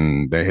player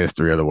in the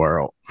history of the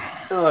world.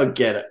 Oh,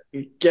 get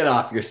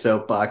off your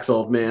soapbox,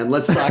 old man.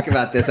 Let's talk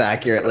about this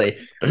accurately.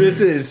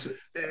 This is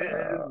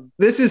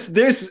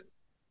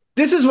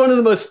one of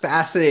the most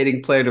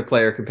fascinating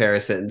player-to-player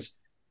comparisons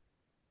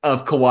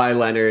of Kawhi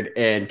Leonard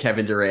and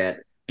Kevin Durant,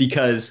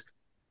 because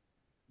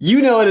you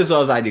know it as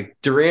well as I do.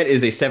 Durant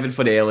is a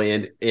 7-foot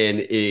alien and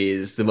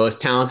is the most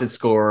talented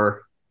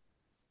scorer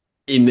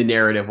in the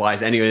narrative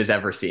wise anyone has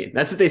ever seen.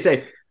 That's what they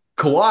say.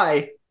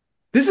 Kawhi,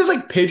 this is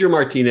like Pedro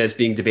Martinez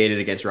being debated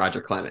against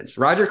Roger Clemens.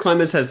 Roger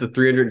Clemens has the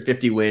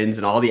 350 wins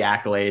and all the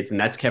accolades, and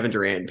that's Kevin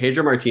Durant.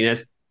 Pedro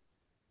Martinez,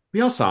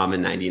 we all saw him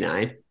in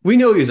 99. We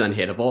know he was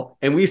unhittable,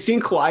 and we've seen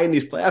Kawhi in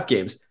these playoff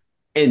games.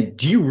 And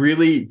do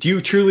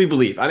you truly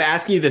believe, I'm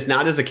asking you this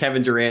not as a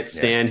Kevin Durant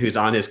stan who's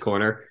on his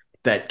corner,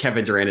 that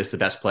Kevin Durant is the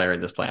best player in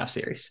this playoff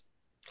series?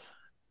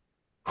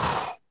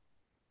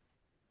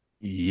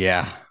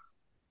 Yeah.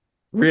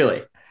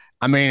 Really?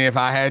 I mean, if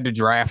I had to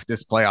draft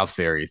this playoff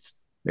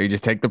series, they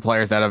just take the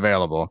players that are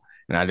available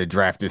and I had to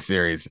draft this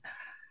series,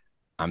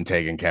 I'm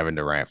taking Kevin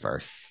Durant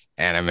first.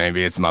 And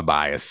maybe it's my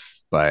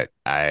bias, but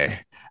I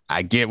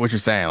get what you're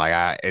saying.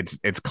 Like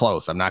it's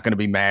close. I'm not going to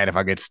be mad if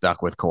I get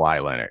stuck with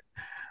Kawhi Leonard.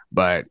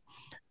 But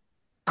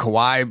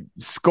Kawhi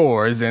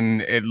scores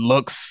and it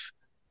looks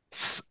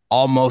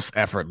almost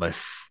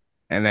effortless.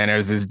 And then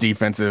there's his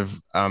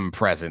defensive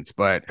presence,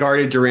 but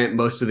guarded Durant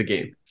most of the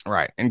game.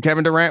 Right. And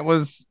Kevin Durant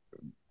was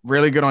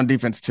really good on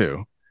defense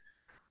too.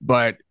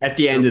 But at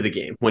the end of the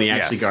game when he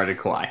actually guarded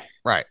Kawhi.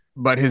 Right.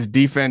 But his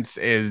defense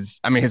his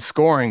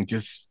scoring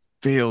just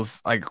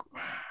feels like,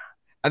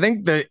 I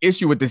think the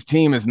issue with this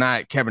team is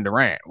not Kevin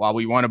Durant. While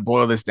we want to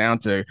boil this down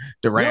to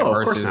Durant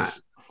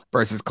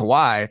versus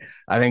Kawhi,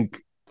 I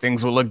think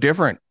things will look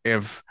different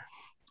if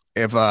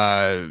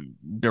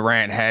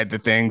Durant had the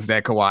things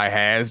that Kawhi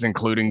has,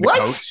 including the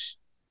coach.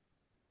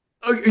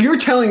 You're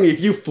telling me if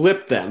you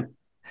flip them,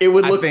 it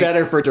would look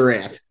better for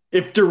Durant.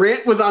 If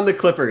Durant was on the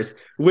Clippers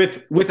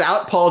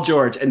without Paul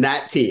George and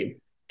that team,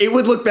 it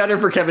would look better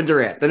for Kevin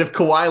Durant than if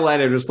Kawhi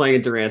Leonard was playing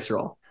in Durant's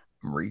role.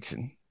 I'm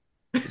reaching.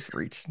 Just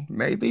reaching.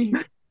 Maybe.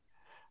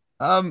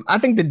 I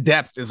think the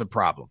depth is a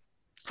problem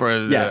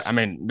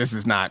this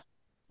is not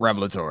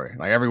revelatory.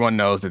 Like everyone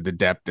knows that the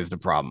depth is the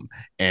problem.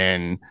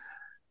 And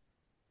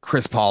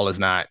Chris Paul is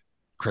not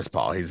Chris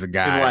Paul. He's a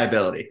guy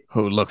liability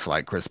who looks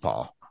like Chris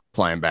Paul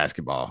playing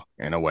basketball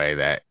in a way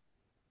that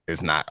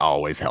is not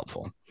always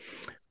helpful.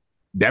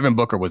 Devin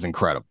Booker was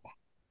incredible.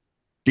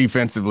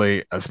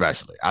 Defensively,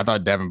 especially. I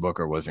thought Devin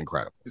Booker was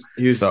incredible.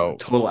 He was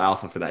total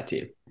alpha for that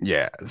team.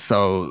 Yeah.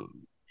 So,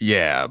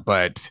 yeah,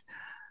 but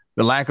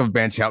the lack of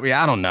bench help.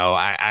 Yeah, I don't know.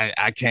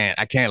 I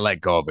can't let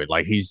go of it.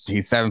 Like he's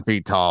 7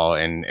 feet tall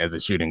and as a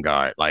shooting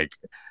guard. Like,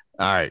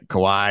 all right,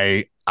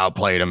 Kawhi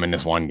outplayed him in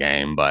this one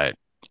game, but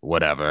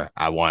whatever.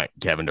 I want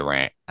Kevin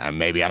Durant.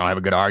 Maybe I don't have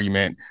a good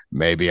argument.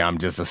 Maybe I'm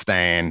just a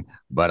stan,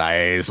 but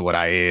I is what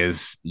I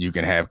is. You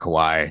can have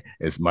Kawhi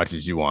as much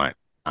as you want.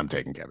 I'm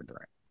taking Kevin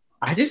Durant.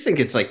 I just think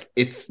it's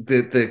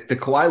the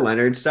Kawhi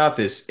Leonard stuff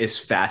is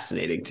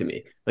fascinating to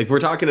me. Like we're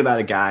talking about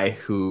a guy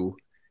who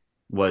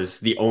was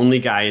the only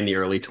guy in the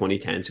early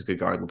 2010s who could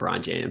guard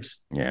LeBron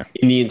James. Yeah.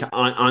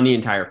 On the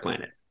entire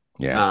planet.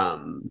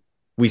 Yeah.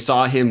 We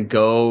saw him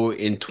go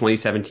in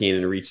 2017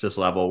 and reach this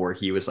level where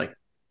he was like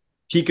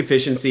peak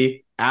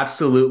efficiency,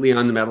 absolutely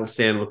on the medal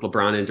stand with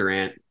LeBron and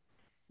Durant.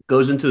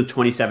 Goes into the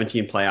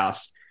 2017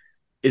 playoffs,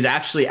 is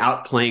actually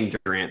outplaying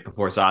Durant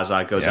before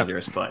Zaza goes under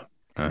his foot.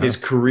 His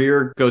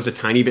career goes a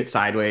tiny bit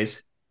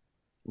sideways,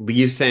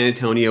 leaves San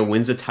Antonio,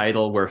 wins a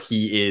title where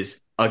he is,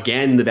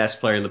 again, the best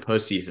player in the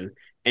postseason.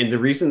 And the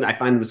reason I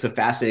find them so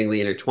fascinatingly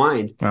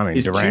intertwined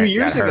is Durant 2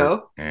 years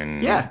ago.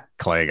 And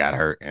Clay got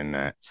hurt in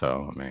that.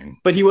 So,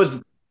 But he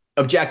was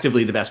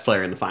objectively the best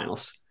player in the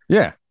finals.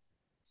 Yeah.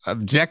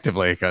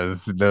 Objectively,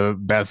 because the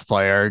best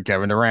player,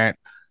 Kevin Durant,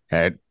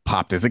 had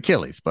popped his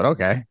Achilles. But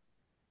okay.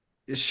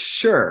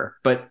 Sure.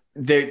 But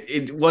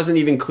it wasn't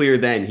even clear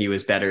then he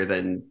was better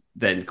than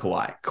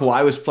Kawhi.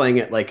 Kawhi was playing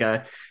it like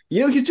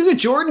he's doing a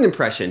Jordan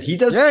impression. He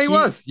does. Yeah, he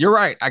was. You're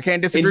right. I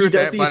can't disagree with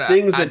that. He does these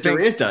things that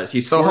Durant does.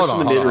 He scores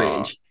from the mid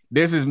range.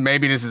 This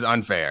is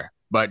unfair.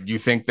 But you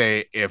think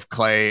if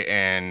Clay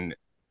and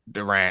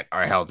Durant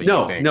are healthy?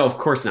 No, of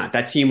course not.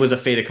 That team was a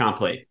fait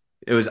accompli.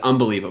 It was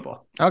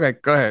unbelievable. Okay,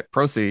 go ahead.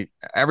 Proceed.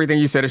 Everything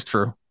you said is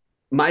true.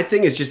 My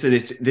thing is just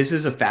that this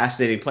is a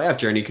fascinating playoff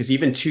journey because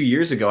even 2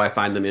 years ago, I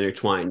find them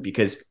intertwined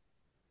because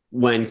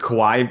when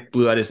Kawhi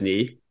blew out his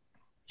knee,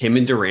 him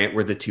and Durant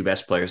were the two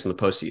best players in the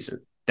postseason.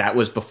 That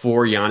was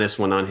before Giannis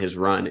went on his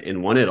run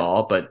and won it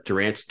all, but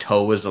Durant's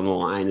toe was on the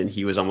line and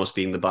he was almost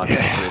being the Bucks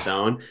on his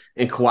own.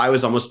 And Kawhi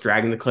was almost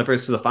dragging the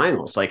Clippers to the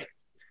finals. Like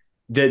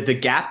the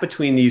gap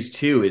between these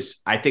two is,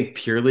 I think,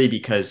 purely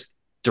because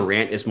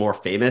Durant is more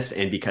famous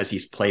and because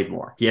he's played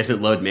more. He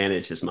hasn't load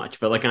managed as much,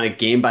 but like on a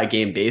game by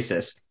game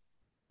basis,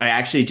 I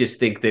actually just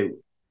think that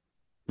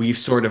we've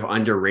sort of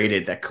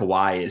underrated that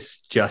Kawhi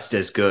is just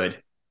as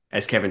good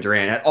as Kevin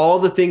Durant at all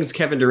the things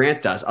Kevin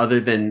Durant does, other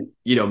than,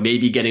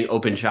 maybe getting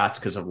open shots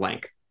because of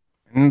length.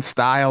 And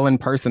style and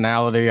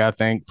personality, I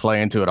think,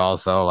 play into it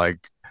also.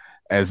 Like,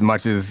 as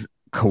much as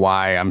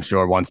Kawhi, I'm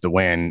sure, wants to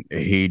win,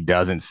 he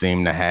doesn't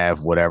seem to have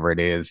whatever it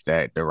is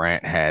that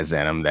Durant has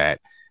in him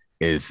that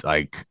is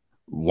like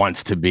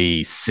wants to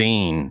be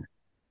seen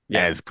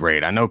as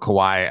great. I know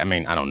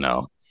Kawhi, I don't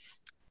know.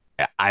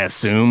 I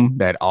assume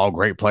that all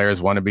great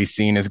players want to be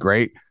seen as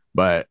great,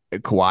 but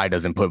Kawhi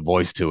doesn't put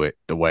voice to it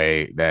the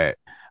way that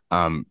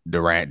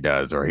Durant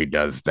does, or he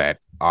does that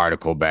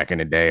article back in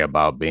the day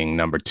about being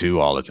number 2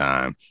 all the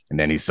time. And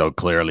then he's so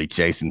clearly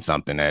chasing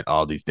something at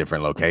all these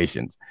different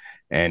locations.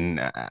 And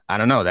I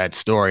don't know, that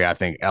story, I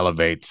think,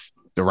 elevates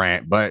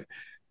Durant, but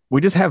we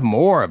just have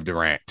more of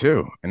Durant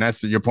too. And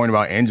that's your point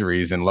about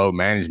injuries and load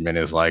management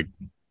is like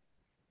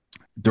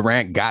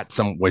Durant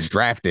was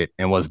drafted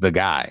and was the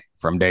guy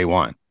from day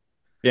one.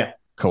 Yeah.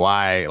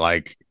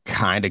 Kawhi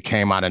kind of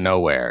came out of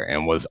nowhere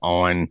and was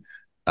on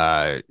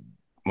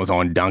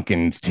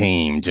Duncan's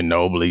team,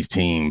 Ginobili's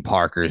team,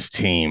 Parker's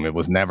team. It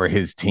was never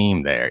his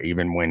team there,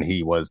 even when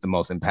he was the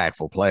most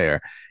impactful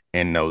player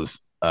in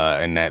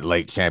that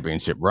late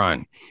championship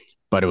run.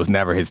 But it was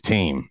never his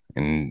team,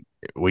 and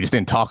we just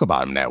didn't talk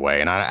about him that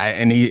way.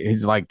 And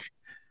he's like,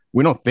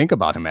 we don't think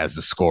about him as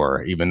a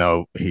scorer, even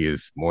though he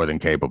is more than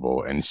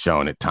capable and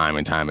shown it time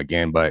and time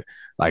again. But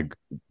like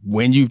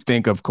when you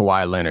think of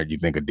Kawhi Leonard, you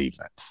think of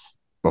defense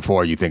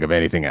before you think of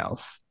anything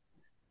else.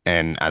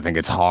 And I think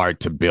it's hard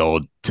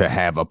to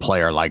have a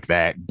player like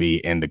that be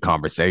in the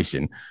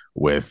conversation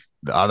with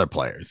the other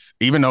players,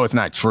 even though it's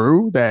not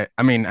true that,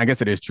 I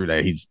guess it is true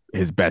that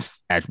his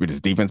best attribute is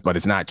defense, but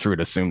it's not true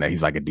to assume that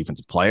he's like a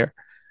defensive player.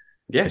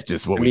 Yeah. It's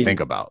just what we think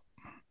about.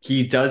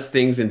 He does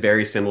things in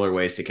very similar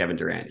ways to Kevin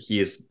Durant.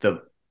 He is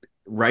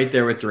right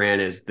there with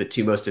Durant as the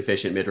two most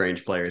efficient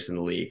mid-range players in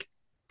the league.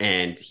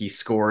 And he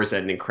scores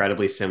at an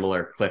incredibly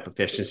similar clip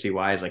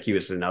efficiency-wise. Like he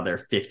was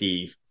another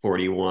 50,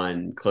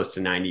 41, close to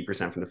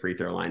 90% from the free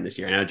throw line this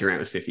year. I know Durant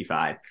was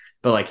 55.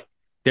 But like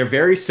they're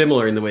very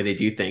similar in the way they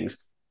do things.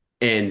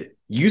 And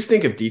you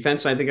think of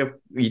defense, you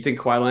think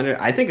Kawhi Leonard,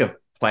 I think of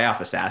playoff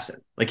assassin.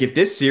 Like if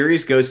this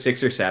series goes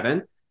 6 or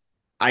 7,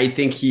 I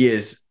think he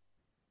is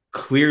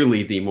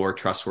clearly the more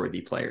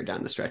trustworthy player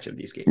down the stretch of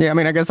these games. Yeah,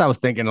 I guess I was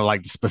thinking of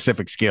like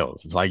specific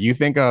skills. It's like you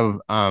think of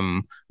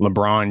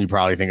LeBron, you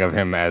probably think of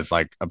him as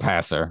like a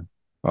passer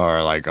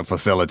or like a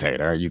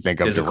facilitator. You think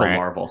of physical Durant.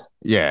 marvel.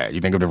 Yeah,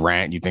 you think of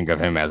Durant, you think of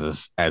him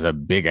as a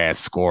big ass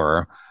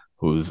scorer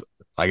who's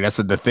Like that's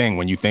the thing.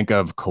 When you think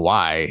of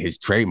Kawhi, his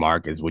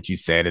trademark is what you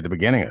said at the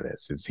beginning of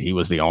this. Is he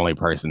was the only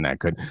person that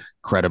could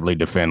credibly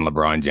defend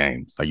LeBron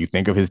James. Like you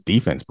think of his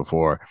defense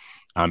before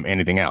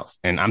anything else.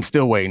 And I'm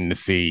still waiting to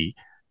see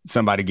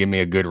somebody give me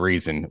a good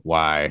reason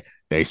why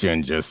they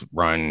shouldn't just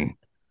run,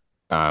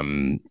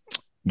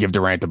 give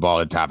Durant the ball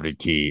at the top of the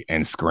key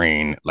and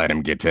screen, let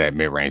him get to that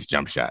mid-range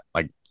jump shot.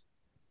 Like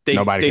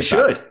they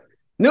should.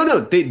 No,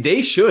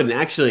 they should. And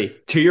actually,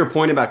 to your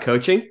point about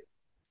coaching,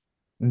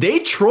 they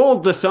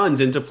trolled the Suns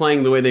into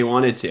playing the way they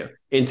wanted to,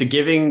 into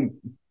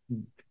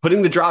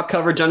putting the drop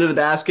coverage under the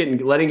basket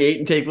and letting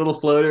Ayton take little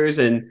floaters.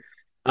 And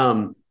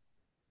I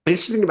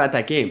just think about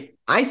that game.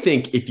 I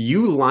think if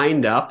you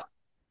lined up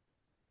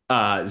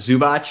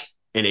Zubac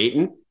and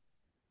Ayton,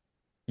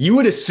 you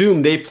would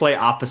assume they play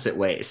opposite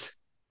ways.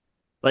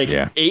 Like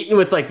Ayton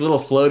with like little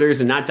floaters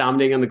and not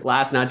dominating on the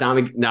glass, not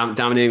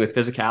dominating with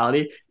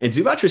physicality. And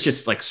Zubac was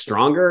just like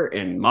stronger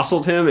and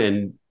muscled him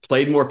and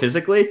played more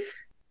physically.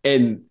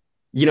 And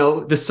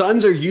the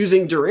Suns are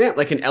using Durant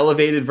like an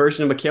elevated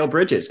version of Mikal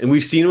Bridges. And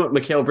we've seen what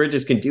Mikal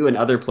Bridges can do in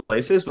other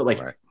places,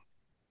 but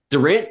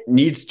Durant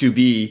needs to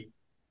be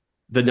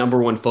the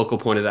number one focal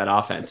point of that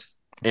offense.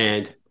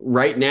 And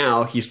right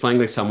now he's playing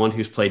like someone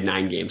who's played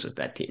 9 games with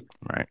that team.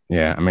 Right.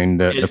 Yeah. I mean,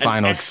 the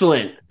final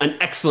an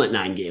excellent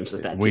 9 games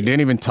with that team. We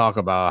didn't even talk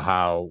about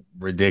how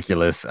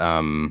ridiculous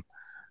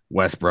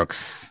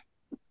Westbrook's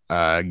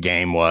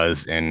game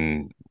was.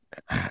 And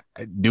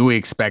do we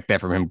expect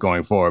that from him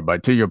going forward?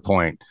 But to your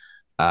point,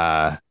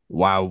 why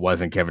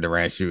wasn't Kevin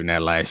Durant shooting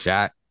that last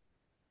shot?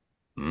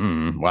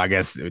 Well, I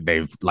guess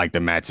they've liked the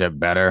matchup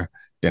better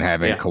than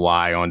having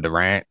Kawhi on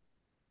Durant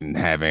and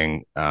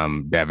having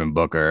Devin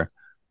Booker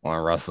on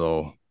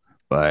Russell.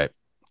 But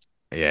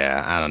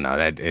yeah, I don't know.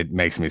 That it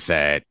makes me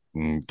sad.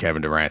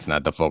 Kevin Durant's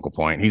not the focal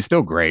point. He's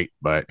still great,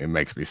 but it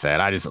makes me sad.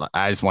 I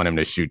just want him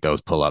to shoot those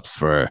pull-ups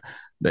for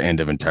the end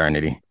of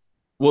eternity.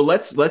 Well,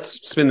 let's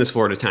spin this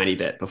forward a tiny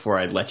bit before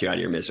I let you out of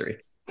your misery.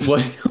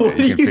 What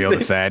you can feel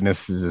the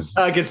sadness.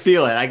 I can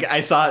feel it.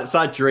 I saw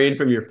it drain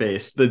from your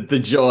face. The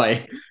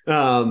joy.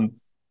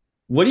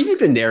 What do you think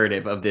the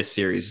narrative of this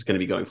series is going to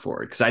be going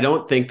forward? Because I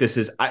don't think this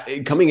is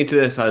coming into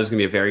this. I thought it was going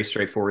to be a very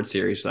straightforward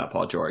series without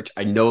Paul George.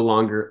 I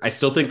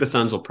still think the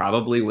Suns will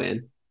probably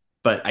win,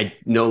 but I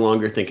no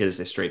longer think it is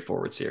a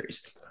straightforward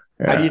series.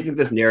 Yeah. How do you think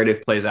this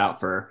narrative plays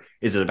out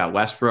is it about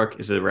Westbrook?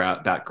 Is it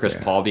about Chris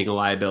Paul being a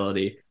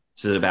liability?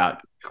 Is it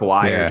about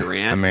Kawhi or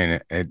Durant? I mean,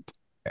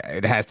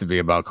 it has to be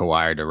about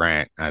Kawhi or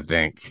Durant, I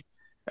think.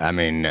 I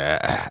mean,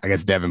 I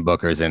guess Devin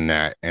Booker's in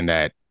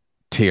that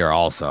tier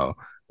also,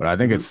 but I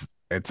think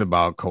it's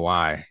about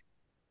Kawhi.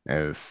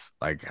 Is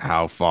like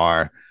how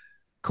far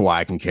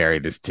Kawhi can carry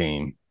this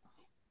team,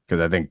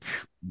 because I think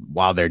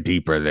while they're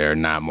deeper, they're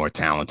not more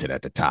talented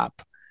at the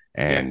top.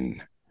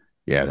 And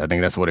I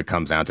think that's what it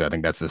comes down to. I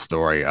think that's the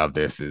story of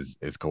this: is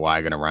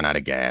Kawhi going to run out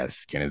of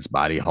gas? Can his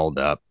body hold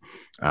up?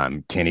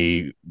 Can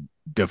he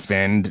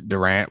defend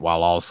Durant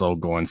while also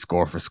going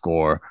score for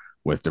score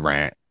with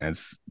Durant?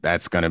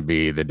 That's going to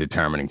be the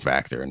determining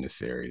factor in this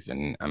series.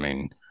 And I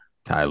mean,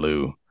 Ty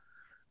Lue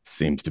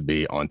seems to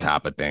be on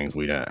top of things.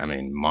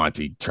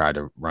 Monty tried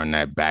to run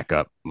that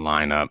backup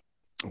lineup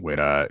with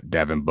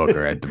Devin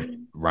Booker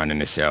running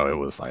the show. It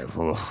was like,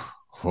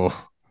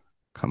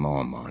 come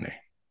on, Monty.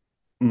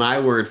 My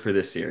word for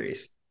this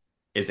series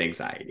is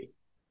anxiety.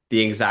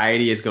 The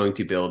anxiety is going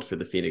to build for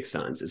the Phoenix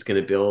Suns. It's going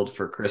to build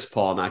for Chris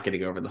Paul not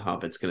getting over the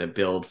hump. It's going to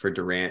build for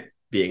Durant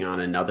being on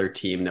another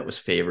team that was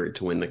favored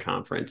to win the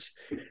conference.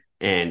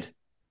 And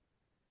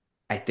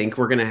I think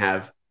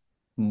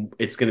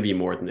it's going to be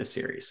more than this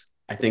series.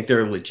 I think there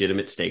are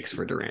legitimate stakes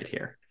for Durant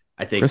here.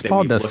 I think Chris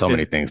Paul does so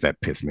many things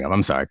that piss me off.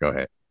 I'm sorry, go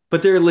ahead.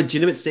 But there are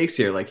legitimate stakes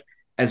here. Like,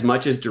 as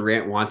much as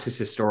Durant wants his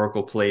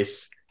historical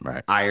place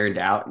ironed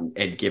out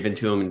and given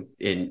to him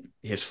in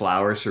his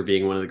flowers for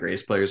being one of the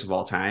greatest players of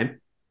all time,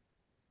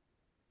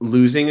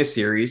 losing a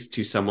series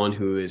to someone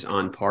who is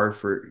on par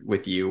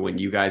with you when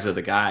you guys are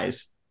the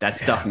guys, that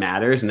stuff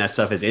matters, and that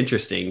stuff is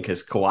interesting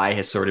because Kawhi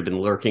has sort of been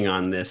lurking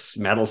on this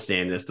medal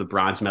stand as the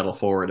bronze medal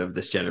forward of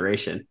this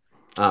generation.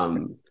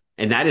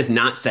 And that is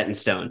not set in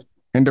stone.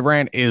 And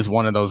Durant is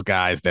one of those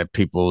guys that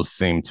people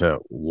seem to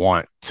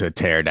want to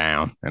tear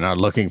down and are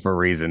looking for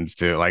reasons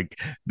to, like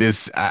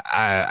this.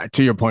 To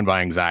your point about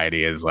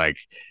anxiety, is like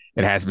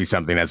it has to be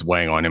something that's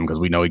weighing on him because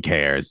we know he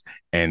cares.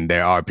 And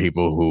there are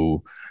people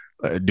who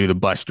do the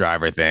bus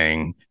driver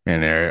thing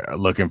and they're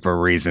looking for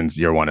reasons.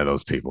 You're one of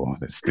those people.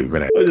 That's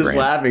stupid. I was just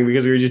laughing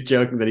because we were just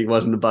joking that he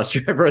wasn't the bus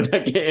driver of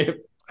that game.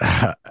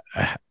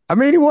 I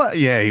mean, he was.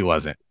 Yeah, he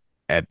wasn't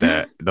at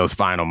those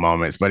final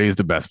moments, but he's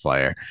the best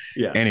player.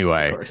 Yeah.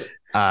 Anyway,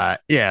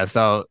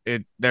 so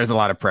there's a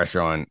lot of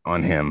pressure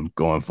on him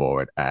going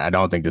forward. I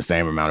don't think the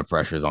same amount of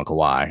pressure is on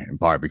Kawhi, in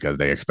part because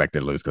they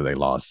expected to lose because they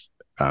lost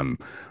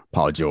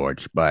Paul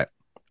George. But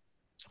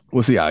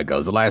we'll see how it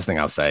goes. The last thing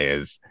I'll say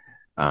is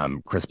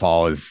Chris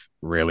Paul is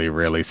really,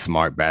 really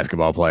smart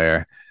basketball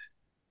player,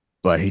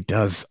 but he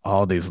does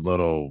all these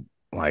little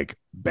like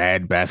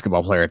bad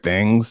basketball player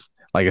things.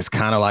 Like it's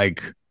kind of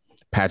like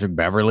Patrick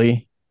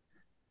Beverley.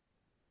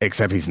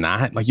 except he's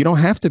not. Like, you don't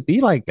have to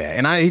be like that.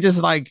 And he just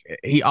like,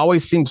 he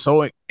always seems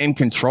so in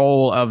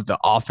control of the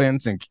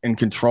offense and in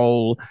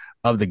control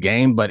of the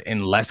game, but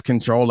in less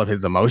control of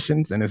his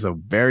emotions. And it's a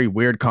very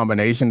weird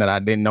combination that I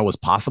didn't know was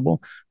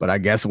possible. But I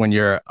guess when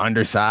you're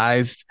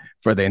undersized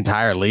for the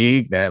entire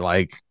league, that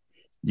like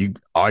you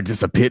are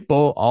just a pit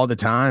bull all the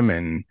time.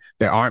 And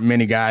there aren't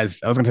many guys,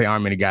 I was going to say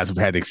aren't many guys who've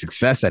had the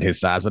success at his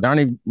size, but there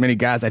aren't even many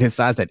guys at his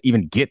size that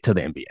even get to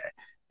the NBA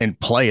and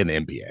play in the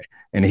NBA.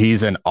 And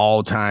he's an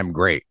all-time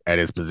great at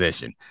his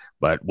position.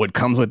 But what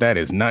comes with that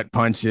is nut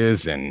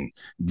punches and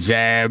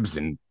jabs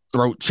and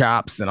throat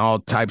chops and all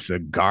types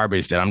of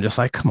garbage that I'm just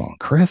like, come on,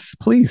 Chris,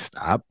 please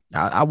stop.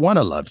 I want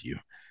to love you.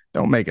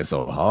 Don't make it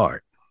so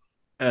hard.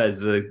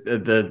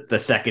 The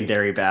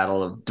secondary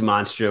battle of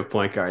demonstrative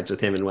point guards with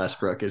him and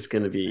Westbrook is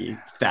going to be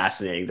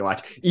fascinating to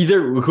watch.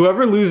 Either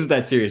whoever loses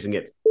that series and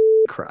get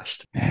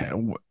crushed. Yeah,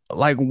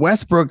 like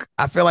Westbrook,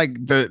 I feel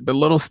like the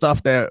little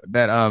stuff that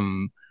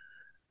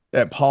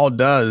Paul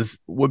does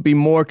would be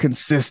more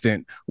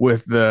consistent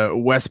with the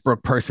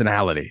Westbrook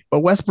personality. But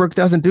Westbrook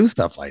doesn't do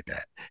stuff like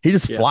that. He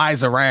just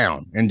flies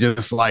around and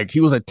just like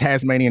he was a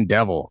Tasmanian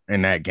devil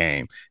in that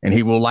game. And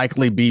he will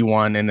likely be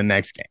one in the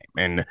next game.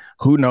 And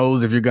who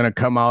knows if you're going to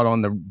come out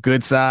on the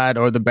good side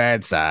or the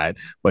bad side,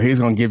 but he's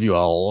going to give you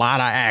a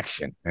lot of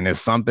action. And it's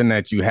something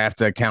that you have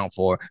to account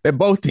for. That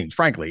both teams,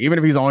 frankly, even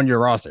if he's on your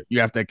roster, you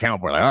have to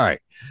account for like, all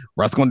right,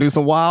 Russ going to do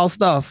some wild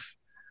stuff.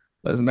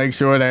 Let's make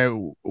sure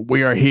that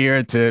we are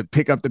here to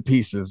pick up the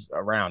pieces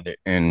around it.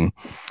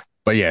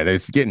 But yeah,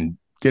 there's getting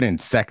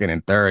second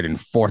and third and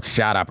fourth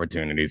shot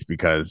opportunities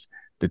because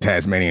the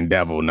Tasmanian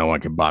devil, no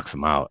one can box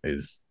him out,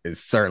 is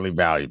certainly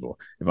valuable.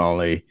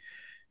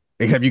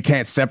 Except you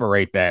can't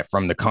separate that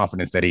from the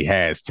confidence that he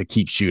has to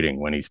keep shooting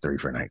when he's 3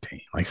 for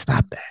 19. Like,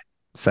 stop that.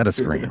 Set a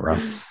screen,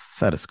 Russ.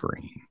 Set a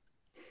screen.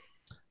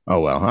 Oh,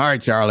 well. All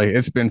right, Charlie.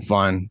 It's been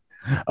fun.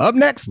 Up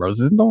next,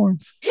 Roses and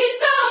Thorns. He's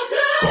so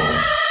good!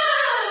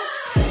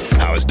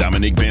 How's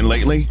Dominique been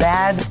lately?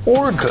 Bad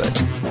or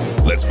good?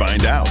 Let's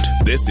find out.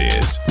 This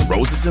is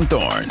Roses and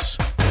Thorns.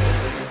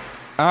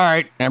 All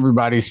right,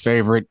 everybody's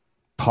favorite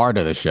part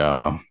of the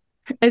show.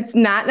 It's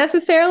not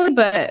necessarily,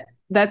 but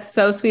that's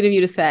so sweet of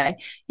you to say.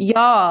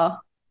 Y'all,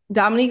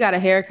 Dominique got a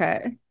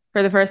haircut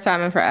for the first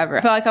time in forever.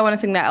 I feel like I want to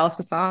sing that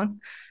Elsa song.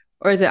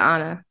 Or is it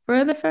Anna?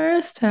 For the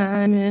first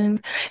time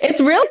in... It's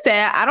really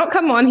sad. I don't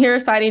come on here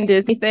citing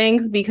Disney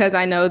things because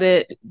I know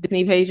that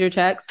Disney pays your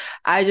checks.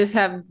 I just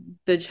have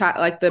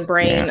the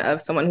brain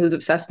of someone who's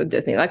obsessed with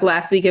Disney. Like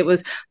last week it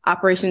was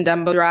Operation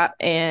Dumbo Drop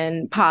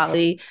and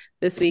Polly.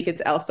 This week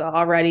it's Elsa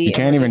already. You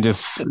can't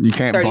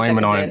blame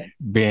it on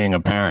being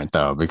a parent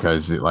though,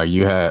 because like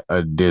you had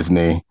a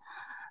Disney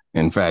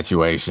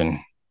infatuation.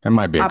 It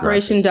might be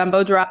Operation aggressive.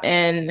 Dumbo Drop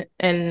and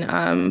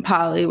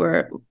Polly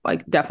were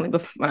like definitely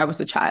before when I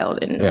was a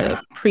child and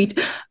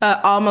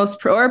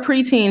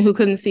preteen who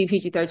couldn't see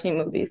PG-13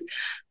 movies.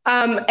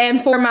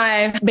 And for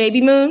my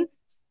baby moon,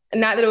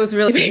 not that it was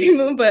really baby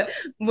moon, but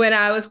when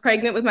I was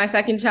pregnant with my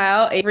second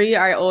child, Avery,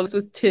 our oldest,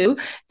 was 2, and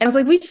I was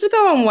like, we should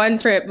go on one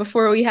trip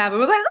before we have him.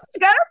 I was like,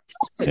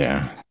 let's go.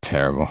 Yeah,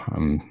 terrible.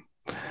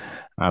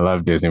 I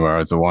love Disney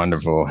World. It's a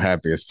wonderful,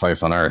 happiest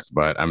place on earth.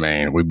 But I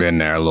mean, we've been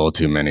there a little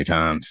too many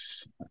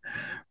times.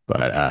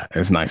 But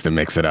it's nice to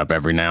mix it up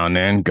every now and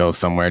then. Go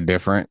somewhere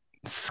different,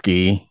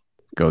 ski,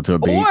 go to a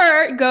beach.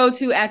 Or go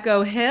to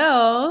Echo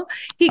Hill.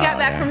 He got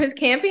back from his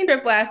camping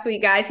trip last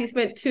week, guys. He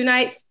spent 2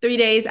 nights, 3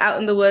 days out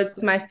in the woods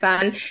with my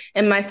son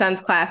and my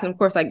son's class. And of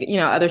course,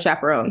 other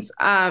chaperones.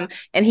 And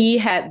he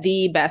had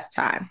the best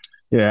time.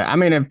 Yeah, I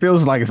mean, it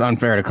feels like it's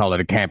unfair to call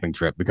it a camping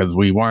trip because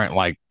we weren't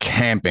like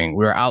camping.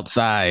 We were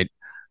outside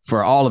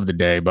for all of the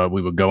day, but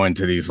we would go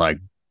into these like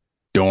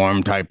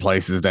dorm type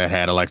places that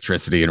had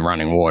electricity and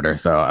running water.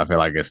 So I feel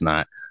like it's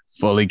not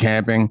fully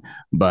camping,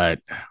 but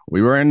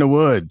we were in the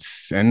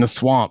woods and the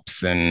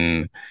swamps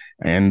and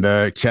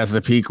the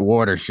Chesapeake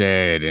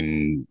watershed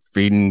and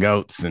feeding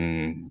goats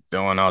and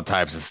doing all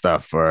types of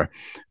stuff for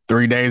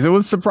 3 days. It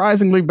was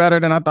surprisingly better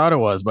than I thought it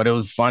was, but it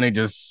was funny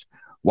just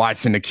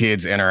watching the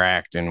kids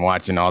interact and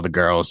watching all the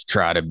girls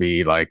try to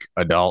be like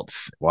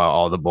adults while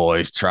all the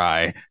boys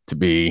try to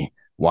be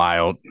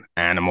wild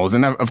animals.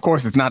 And of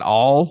course, it's not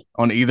all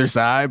on either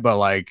side, but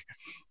like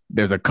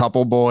there's a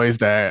couple boys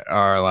that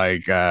are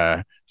like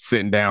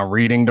sitting down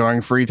reading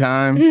during free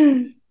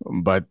time.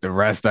 But the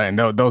rest, those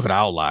are the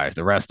outliers.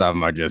 The rest of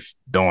them are just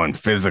doing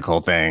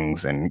physical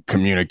things and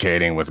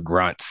communicating with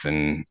grunts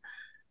and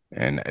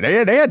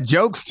they had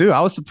jokes too. I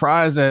was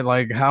surprised at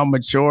like how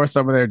mature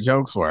some of their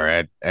jokes were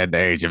at the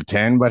age of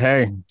 10. But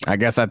hey, I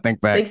guess I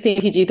think back.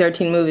 16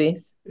 PG-13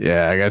 movies.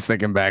 Yeah, I guess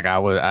thinking back,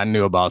 I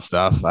knew about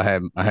stuff. I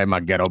had my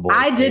Ghetto Boys.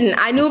 I didn't.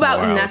 I knew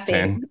about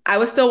nothing. I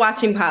was still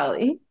watching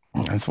Polly.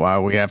 That's why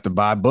we have to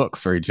buy books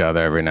for each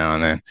other every now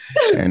and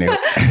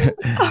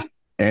then.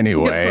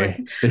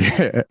 Anyway.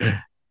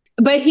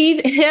 But he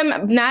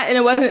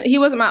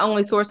wasn't my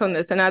only source on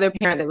this. Another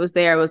parent that was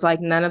there was like,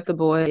 none of the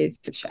boys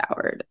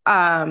showered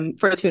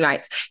for 2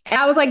 nights. And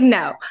I was like,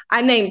 no.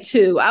 I named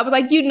 2. I was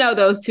like,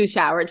 those 2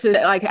 showered, to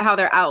like how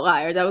they're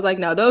outliers. I was like,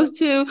 no, those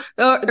 2,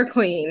 they're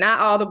clean. Not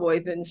all the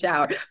boys didn't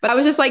shower. But I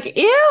was just like,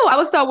 ew. I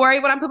was so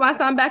worried when I put my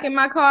son back in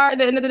my car at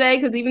the end of the day,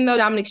 because even though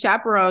Dominique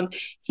chaperoned,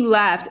 he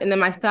left, and then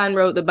my son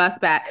rode the bus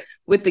back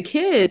with the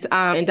kids,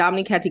 and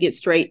Dominique had to get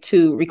straight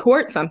to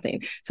record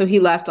something. So he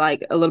left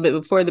like a little bit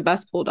before the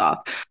bus pulled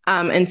off.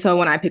 And so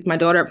when I picked my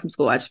daughter up from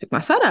school, I just picked my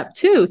son up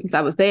too, since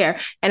I was there.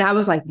 And I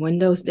was like,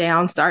 windows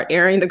down, start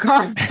airing the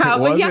car out.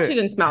 But he actually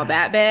didn't smell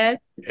that bad.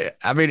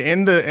 I mean,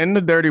 in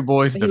the Dirty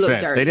Boys'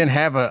 defense, they didn't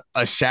have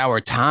a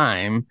shower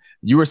time.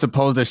 You were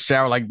supposed to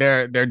shower, like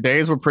their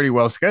days were pretty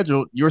well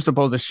scheduled. You were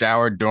supposed to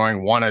shower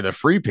during one of the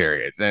free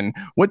periods. And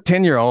what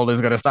 10-year-old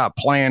is going to stop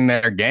playing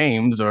their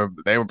games, or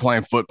they were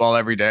playing football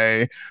every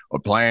day, or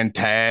playing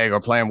tag, or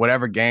playing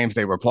whatever games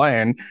they were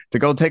playing, to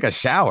go take a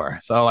shower?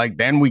 So like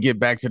then we get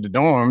back to the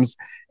dorms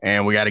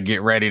and we got to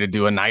get ready to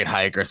do a night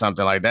hike or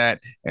something like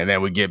that. And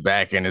then we get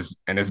back and it's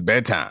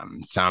bedtime.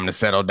 It's time to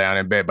settle down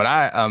in bed. But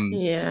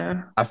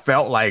I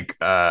felt like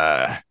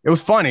it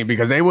was funny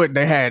because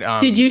they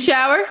had Did you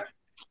shower?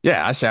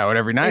 Yeah, I showered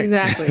every night.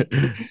 Exactly.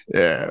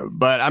 Yeah.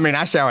 But I mean,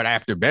 I showered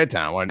after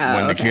bedtime. When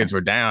the kids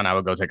were down, I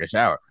would go take a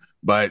shower.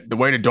 But the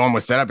way the dorm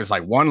was set up, it's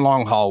like one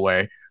long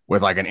hallway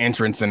with like an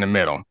entrance in the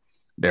middle.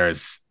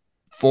 There's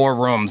 4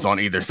 rooms on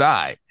either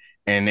side.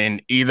 And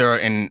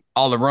in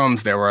all the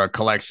rooms, there were a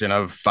collection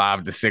of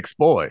 5 to 6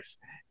 boys.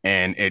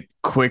 And it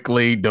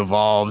quickly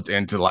devolved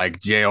into like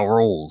jail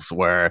rules,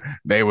 where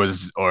they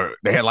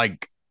had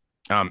like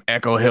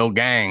Echo Hill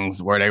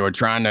gangs where they were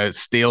trying to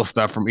steal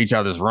stuff from each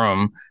other's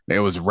room. They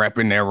was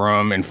repping their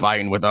room and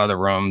fighting with other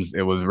rooms.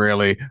 It was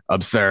really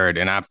absurd.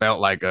 And I felt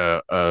like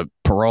a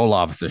parole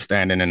officer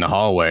standing in the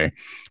hallway,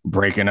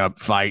 breaking up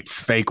fights,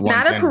 fake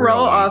ones. Not a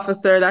parole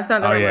officer. That's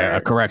not the word. Yeah,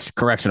 a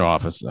correctional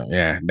officer.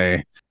 Yeah,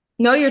 they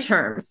know your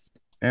terms.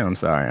 Yeah, I'm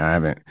sorry. I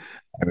haven't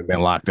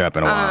been locked up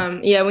in a while.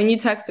 Yeah, when you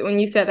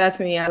said that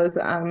to me, I was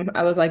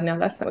like, no,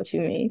 that's not what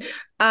you mean.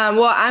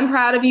 Well, I'm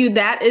proud of you.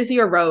 That is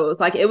your rose.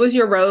 Like, it was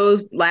your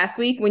rose last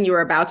week when you were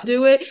about to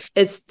do it.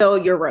 It's still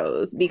your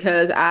rose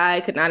because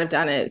I could not have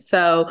done it.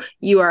 So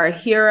you are a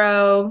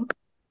hero.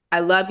 I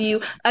love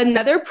you.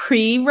 Another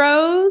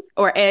pre-rose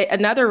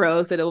another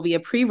rose that it will be a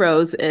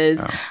pre-rose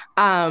is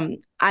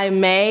I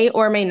may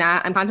or may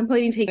not. I'm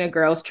contemplating taking a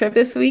girls' trip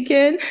this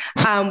weekend.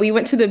 We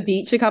went to the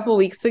beach a couple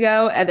weeks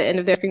ago at the end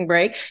of their spring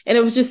break, and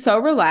it was just so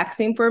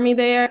relaxing for me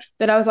there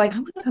that I was like,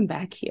 I'm gonna come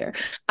back here.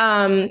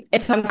 And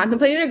so I'm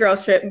contemplating a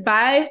girls' trip.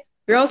 By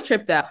girls'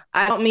 trip, though,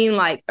 I don't mean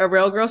like a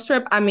real girls'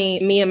 trip. I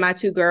mean me and my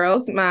 2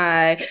 girls,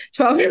 my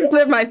 12-year-old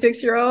and my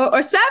 6-year-old,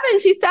 or 7.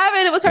 She's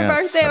 7. It was her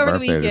birthday over the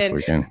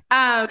weekend.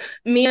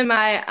 Me and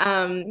my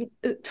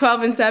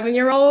 12 and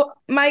 7-year-old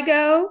might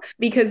go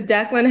because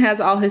Declan has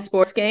all his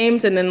sports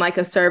games and then like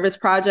a service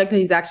project that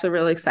he's actually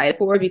really excited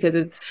for because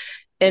it's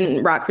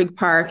in Rock Creek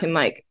Park and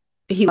like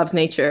he loves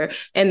nature,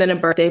 and then a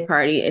birthday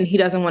party, and he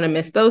doesn't want to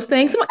miss those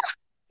things. So I'm like,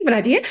 an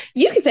idea.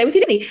 You can stay with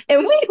your daddy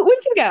and we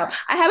can go.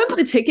 I haven't put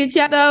the tickets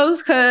yet though,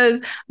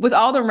 because with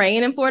all the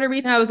rain in Florida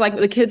recently, I was like,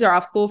 the kids are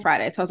off school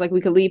Friday. So I was like, we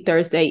could leave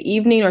Thursday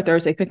evening or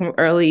Thursday, pick them up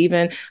early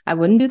even. I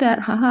wouldn't do that.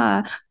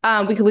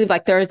 We could leave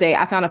like Thursday.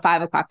 I found a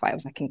 5 o'clock flight. I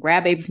was like, I can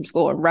grab baby from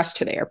school and rush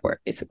to the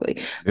airport,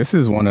 basically. This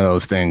is one of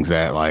those things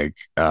that like,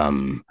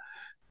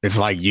 it's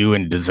like you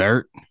and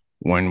dessert.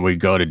 When we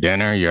go to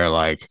dinner, you're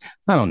like,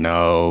 I don't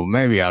know,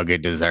 maybe I'll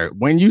get dessert.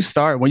 When you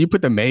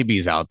put the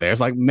maybes out there,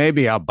 it's like,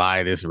 maybe I'll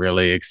buy this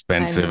really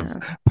expensive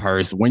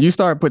purse. When you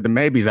start put the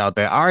maybes out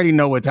there, I already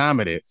know what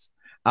time it is.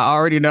 I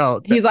already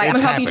know. He's like, I'm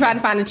gonna help you try to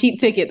find a cheap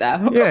ticket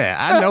though. Yeah,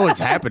 I know it's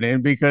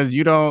happening because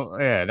you don't.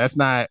 Yeah, that's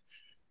not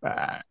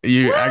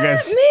you. What? I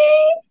guess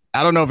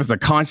I don't know if it's a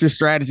conscious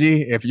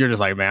strategy. If you're just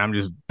like, man, I'm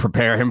just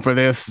prepare him for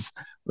this.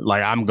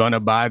 Like, I'm gonna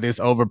buy this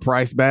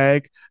overpriced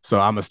bag, so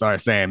I'm gonna start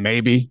saying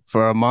maybe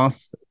for a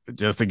month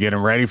just to get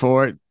him ready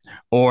for it.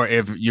 Or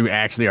if you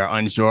actually are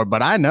unsure,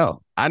 but I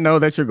know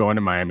that you're going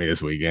to Miami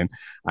this weekend.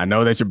 I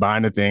know that you're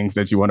buying the things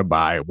that you want to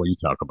buy when you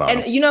talk about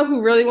And them. You know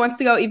who really wants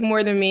to go even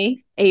more than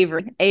me?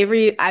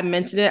 Avery, I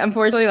mentioned it,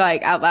 unfortunately,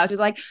 like out loud. She was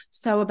like,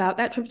 so about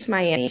that trip to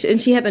Miami. And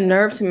she had the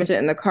nerve to mention it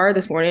in the car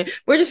this morning.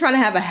 We're just trying to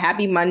have a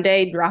happy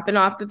Monday, dropping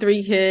off the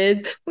 3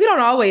 kids. We don't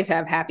always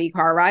have happy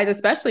car rides,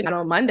 especially not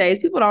on Mondays.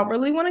 People don't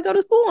really want to go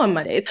to school on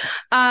Mondays.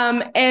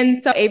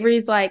 And so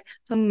Avery's like,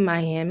 so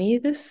Miami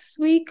this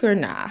week or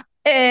not?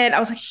 And I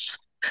was like,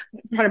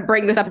 I'm trying to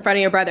bring this up in front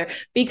of your brother,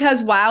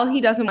 because while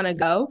he doesn't want to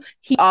go,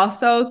 he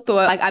also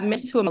thought, like I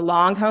mentioned to him a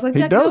long time, I was like,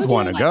 he does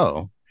want to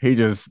go. He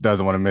just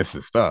doesn't want to miss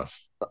his stuff.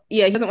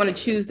 Yeah, he doesn't want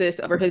to choose this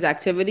over his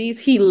activities.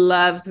 He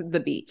loves the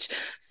beach.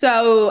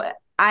 So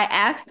I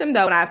asked them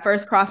though when I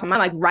first crossed my mind,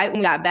 like right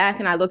when we got back,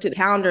 and I looked at the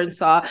calendar and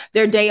saw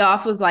their day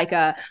off was like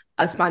a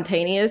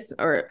spontaneous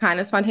or kind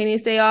of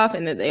spontaneous day off,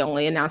 and that they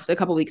only announced it a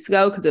couple weeks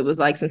ago because it was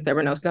like since there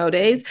were no snow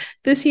days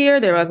this year,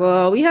 they were like,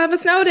 well, we have a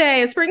snow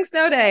day, a spring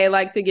snow day,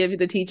 like to give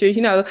the teachers,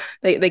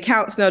 they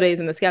count snow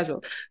days in the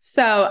schedule.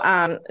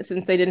 So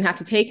since they didn't have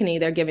to take any,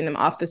 they're giving them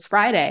off this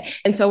Friday.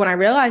 And so when I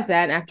realized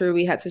that, and after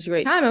we had such a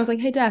great time, I was like,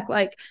 hey, Deck,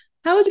 like,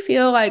 how would you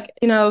feel like,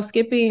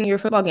 skipping your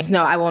football games?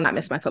 No, I will not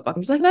miss my football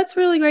games. Like, that's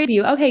really great of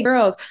you. Okay,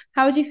 girls,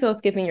 how would you feel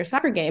skipping your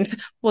soccer games?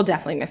 We'll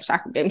definitely miss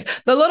soccer games.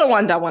 The little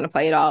one don't want to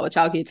play at all, which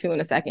I'll get to in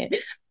a second.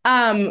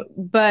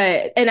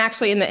 But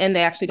actually in the end,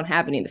 they actually don't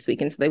have any this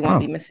weekend, so they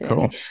won't be missing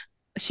any.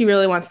 She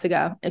really wants to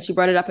go, and she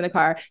brought it up in the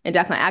car, and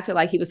definitely acted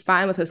like he was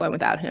fine with us going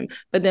without him.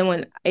 But then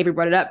when Avery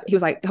brought it up, he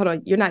was like, hold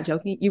on, you're not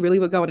joking? You really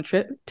would go on a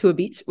trip to a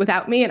beach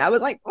without me? And I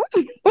was like,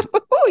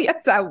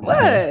 yes, I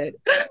would.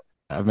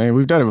 I mean,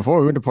 we've done it before.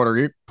 We went to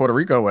Puerto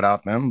Rico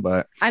without them,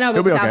 but I know,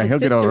 but without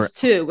his sisters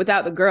too,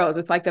 without the girls.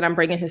 It's like that I'm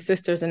bringing his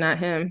sisters and not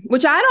him,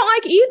 which I don't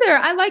like either.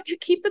 I like to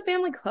keep the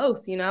family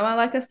close, I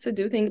like us to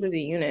do things as a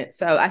unit.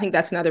 So I think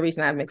that's another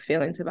reason I have mixed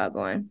feelings about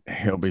going.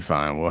 He'll be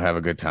fine. We'll have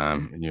a good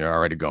time. You're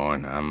already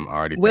going. I'm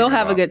already. We'll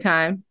have a good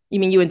time. You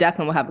mean you and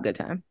Declan will have a good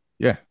time?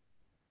 Yeah.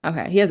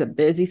 Okay. He has a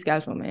busy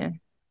schedule, man.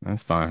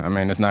 That's fine. I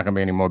mean, it's not going to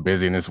be any more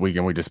busy in this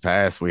weekend we just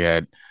passed. We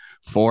had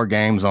 4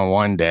 games on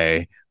one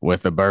day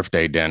with a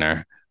birthday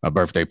dinner, a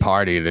birthday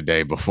party the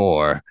day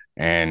before,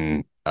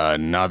 and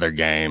another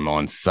game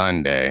on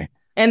Sunday.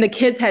 And the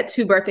kids had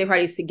 2 birthday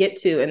parties to get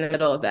to in the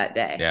middle of that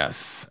day.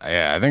 Yes.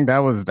 Yeah, I think that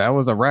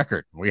was a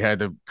record. We had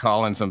to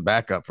call in some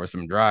backup for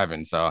some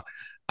driving. So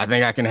I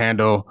think I can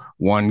handle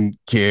 1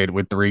 kid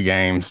with 3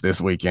 games this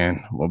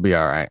weekend. We'll be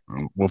all right.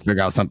 We'll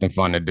figure out something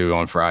fun to do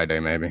on Friday,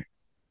 maybe.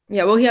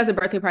 Yeah, well, he has a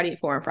birthday party at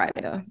 4 on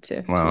Friday, though,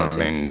 too. Well, I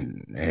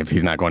mean, if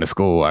he's not going to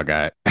school, I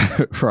got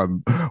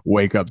from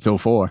wake up till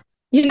 4.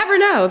 You never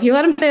know. If you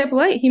let him stay up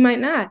late, he might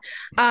not.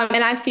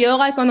 And I feel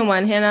like on the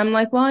one hand, I'm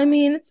like, well, I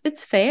mean,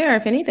 it's fair.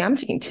 If anything, I'm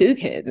taking 2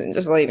 kids and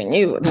just leaving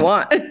you with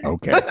 1.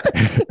 Okay.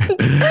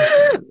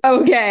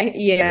 Okay.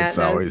 Yeah. It's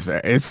always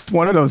fair. It's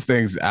one of those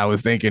things I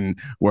was thinking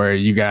where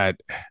you got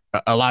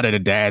a lot of the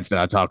dads that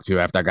I talked to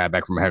after I got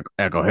back from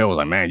Echo Hill was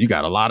like, man, you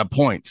got a lot of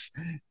points.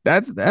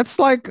 That's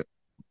like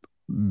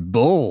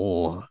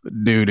bull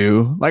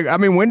doo-doo. Like, I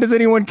mean, when does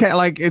anyone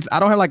I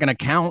don't have like an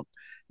account,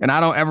 and I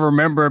don't ever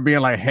remember being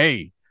like,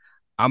 hey,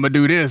 I'm gonna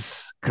do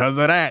this because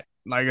of that.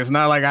 Like, it's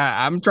not like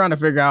I'm trying to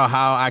figure out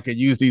how I could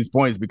use these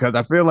points, because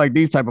I feel like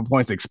these type of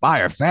points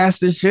expire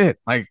fast as shit.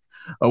 Like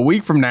a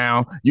week from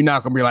now, you're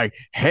not gonna be like,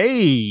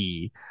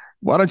 hey,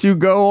 why don't you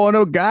go on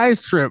a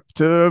guys trip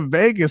to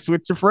Vegas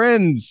with your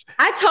friends?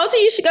 I told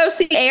you should go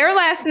see Air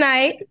last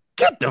night.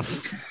 Get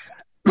the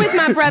with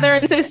my brother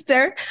and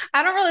sister.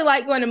 I don't really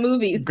like going to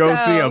movies. Go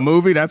see a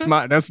movie. That's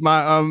my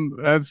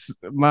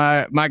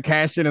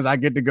cash in, is I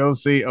get to go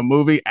see a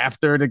movie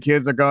after the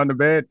kids are gone to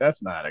bed.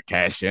 That's not a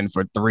cash in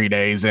for 3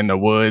 days in the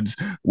woods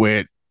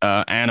with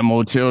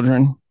animal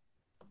children.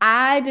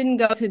 I didn't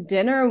go to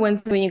dinner when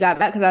you got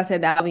back because I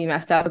said that would be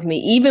messed up with me,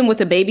 even with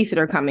the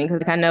babysitter coming,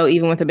 because I know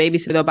even with the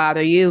babysitter, they'll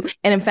bother you.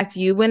 And in fact,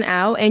 you went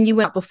out and you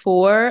went out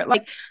before.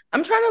 Like,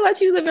 I'm trying to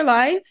let you live your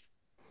life.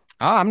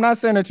 I'm not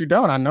saying that you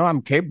don't. I know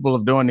I'm capable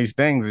of doing these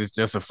things. It's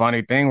just a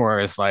funny thing where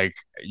it's like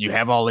you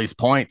have all these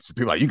points.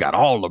 People are like, you got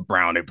all the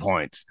brownie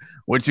points.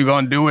 What you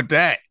gonna do with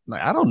that?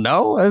 Like, I don't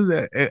know.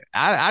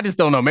 I just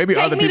don't know. Maybe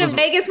take me to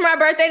Vegas for my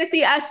birthday to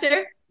see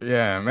Usher.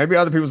 Yeah, maybe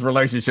other people's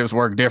relationships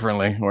work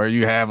differently, where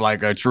you have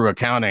like a true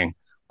accounting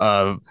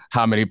of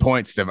how many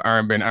points have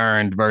been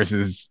earned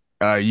versus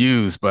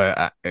used.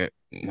 But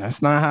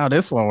that's not how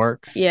this one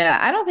works. Yeah,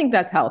 I don't think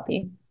that's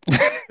healthy.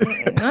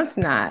 Let's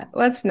not.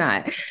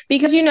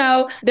 Because,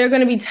 there are going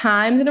to be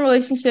times in a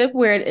relationship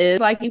where it is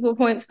like equal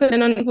points put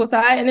in on equal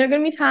side, and there are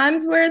going to be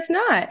times where it's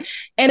not.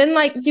 And then,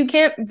 like, you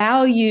can't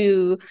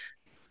value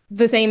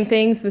the same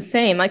things the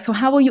same. Like, so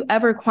how will you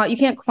ever you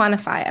can't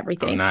quantify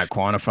everything. I'm not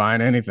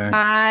quantifying anything.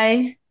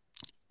 My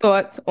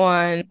thoughts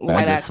on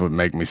why that just would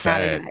make me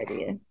sad.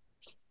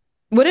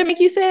 Would it make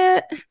you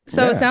sad?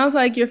 So It sounds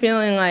like you're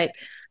feeling like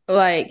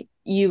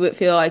you would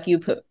feel like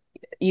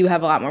you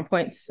have a lot more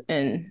points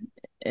in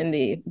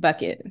the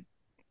bucket.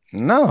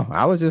 No,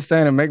 I was just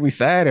saying it make me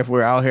sad if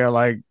we're out here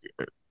like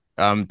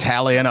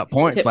tallying up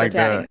points like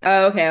that.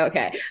 Oh,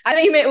 okay. I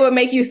think it would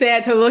make you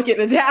sad to look at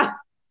the tally.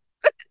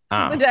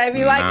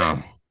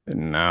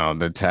 No,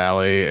 the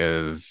tally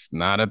is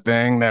not a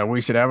thing that we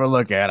should ever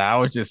look at. I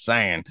was just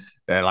saying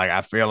that, like,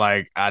 I feel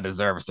like I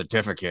deserve a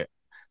certificate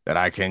that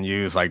I can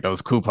use, like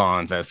those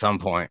coupons at some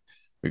point.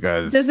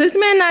 Because does this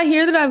man not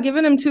hear that I've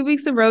given him 2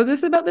 weeks of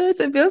roses about this?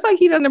 It feels like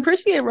he doesn't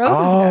appreciate roses.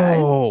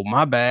 Oh, guys.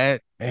 My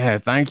bad. Yeah,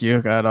 thank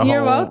you.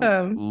 You're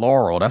welcome.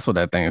 Laurel. That's what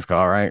that thing is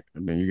called, right? I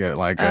mean, you get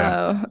like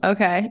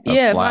okay.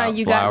 Yeah, fine.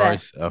 You got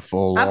that. A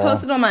full laurel. I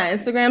posted on my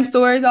Instagram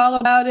stories all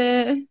about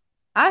it.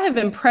 I have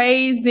been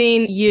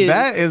praising you.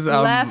 That is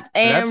left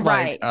and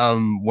right.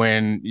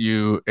 When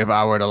if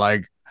I were to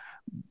like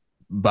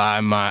buy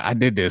I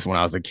did this when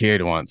I was a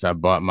kid once. I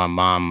bought my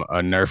mom a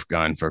Nerf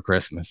gun for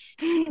Christmas.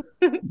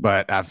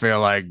 But I feel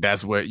like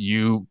that's what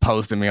you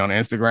posting me on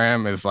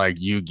Instagram is like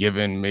you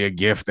giving me a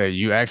gift that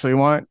you actually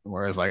want.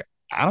 Whereas like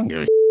I don't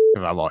give a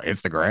if I'm on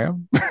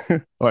Instagram.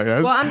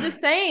 Well, I'm just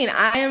saying,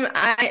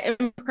 I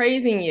am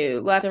praising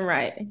you left and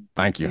right.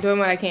 Thank you. I'm doing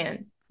what I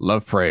can.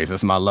 Love praise.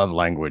 That's my love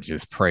language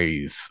is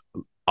praise.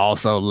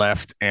 Also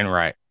left and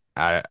right.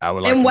 I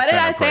would like. And what did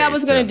I say I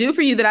was going to do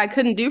for you that I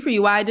couldn't do for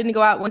you? Why I didn't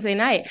go out Wednesday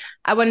night?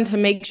 I wanted to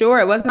make sure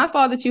it wasn't my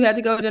fault that you had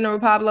to go to dinner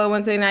with Pablo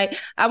Wednesday night.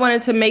 I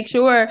wanted to make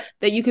sure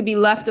that you could be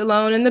left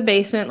alone in the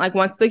basement. Like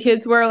once the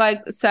kids were like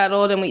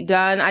settled and we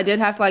done, I did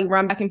have to like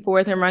run back and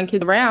forth and run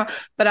kids around.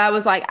 But I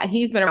was like,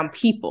 he's been around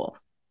people.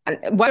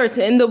 Whether it's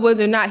in the woods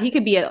or not, he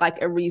could be at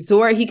like a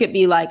resort. He could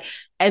be like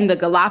in the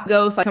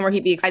Galapagos, like somewhere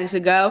he'd be excited to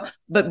go,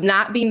 but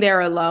not being there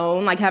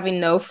alone, like having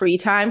no free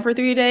time for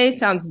 3 days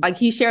sounds like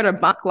he shared a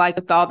bunk like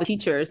with all the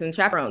teachers and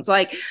chaperones.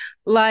 Like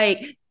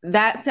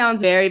that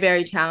sounds very,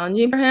 very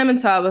challenging for him. And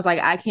so I was like,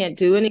 I can't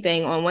do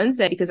anything on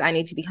Wednesday because I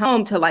need to be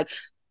home to like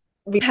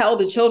repel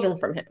the children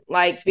from him.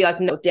 Like to be like,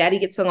 no, daddy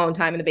gets alone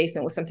time in the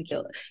basement with some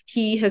tequila.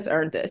 He has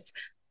earned this.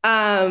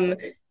 And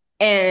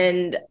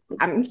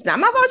it's not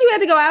my fault you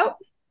had to go out.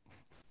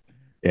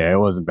 Yeah, it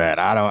wasn't bad.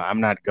 I'm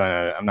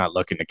not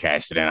looking to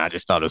cash it in. I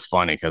just thought it was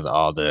funny because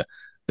all the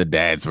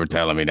dads were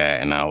telling me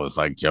that, and I was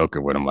like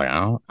joking with them, like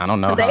I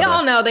don't know. They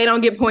all know they don't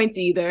get points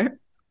either.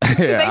 Yeah,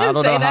 they I just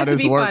don't say know that how to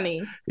this be works.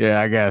 funny.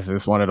 Yeah, I guess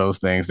it's one of those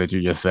things that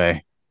you just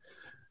say,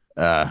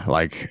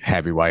 like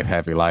happy wife,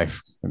 happy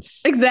life.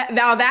 Exactly.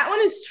 Now that one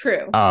is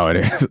true. Oh, it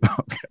is.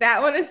 Okay.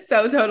 That one is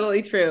so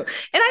totally true. And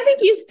I think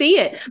you see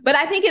it, but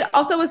I think it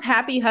also was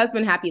happy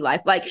husband, happy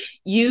life. Like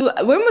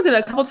when was it?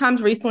 A couple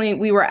times recently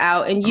we were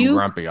out and I'm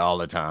grumpy all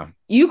the time.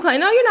 You claim,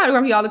 no, you're not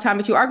grumpy all the time,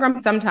 but you are grumpy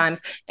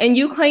sometimes. And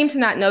you claim to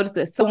not notice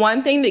this. So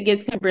one thing that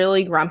gets him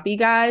really grumpy,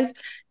 guys,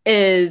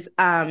 is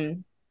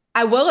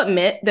I will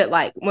admit that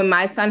like when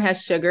my son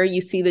has sugar, you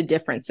see the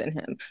difference in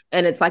him.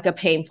 And it's like a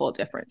painful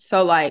difference.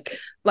 So like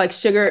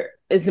sugar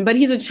is, but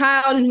he's a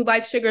child and who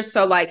likes sugar.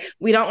 So like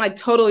we don't like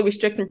totally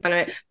restrict him from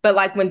it. But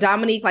like when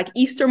Dominique, like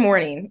Easter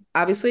morning,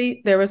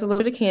 obviously there was a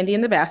little bit of candy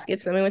in the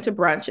baskets. Then we went to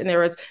brunch and there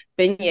was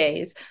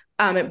beignets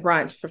at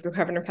brunch for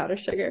covered in powdered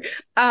sugar.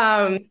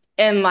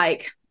 And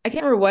like I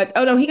can't remember what.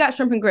 Oh no, he got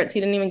shrimp and grits. He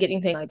didn't even get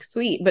anything like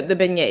sweet, but the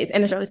beignets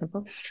and a Shirley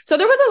Temple. So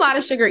there was a lot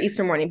of sugar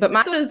Easter morning, but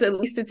mine was at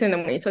least it's in the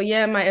morning. So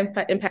yeah, my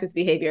impact his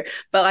behavior,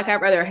 but like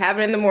I'd rather have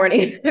it in the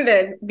morning and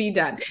then be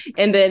done.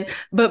 And then,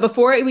 but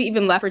before we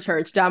even left for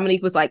church,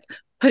 Dominique was like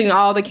putting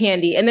all the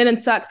candy. And then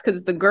it sucks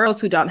because the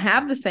girls who don't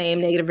have the same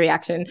negative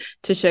reaction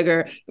to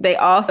sugar, they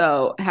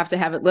also have to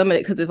have it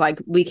limited because it's like,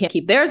 we can't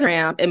keep theirs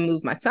around and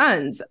move my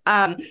son's.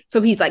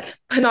 So he's like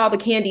putting all the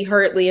candy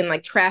hurriedly in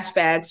like trash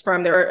bags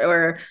from there,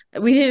 or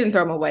we didn't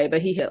throw them away,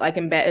 but he hit like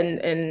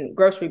in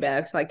grocery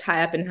bags, like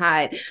tie up and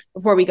hide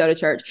before we go to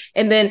church.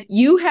 And then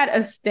you had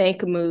a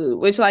stank mood,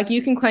 which like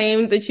you can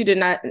claim that you did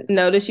not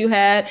notice you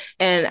had.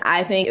 And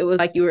I think it was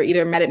like you were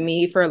either mad at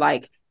me for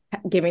like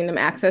giving them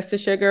access to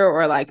sugar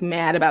or like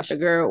mad about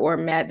sugar or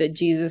mad that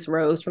Jesus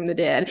rose from the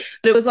dead.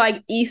 But it was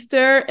like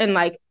Easter and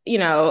like, you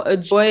know, a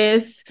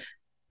joyous,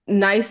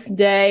 nice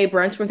day,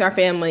 brunch with our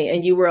family.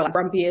 And you were like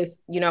grumpy as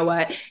you know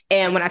what.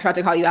 And when I tried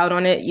to call you out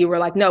on it, you were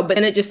like, no, but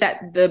then it just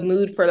set the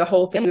mood for the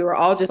whole family. We were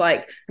all just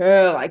like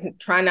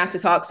trying not to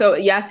talk. So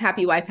yes,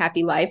 happy wife,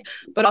 happy life.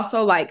 But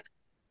also like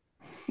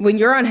when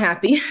you're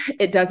unhappy,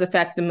 it does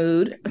affect the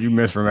mood. You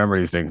misremember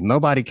these things.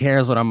 Nobody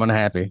cares when I'm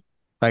unhappy.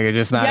 Like it's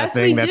just not a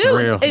thing that's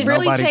real. It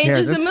really Nobody changes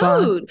cares. the It's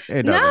mood. Fine.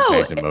 It doesn't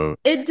change the mood.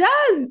 It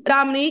does,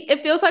 Dominique.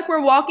 It feels like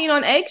we're walking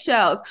on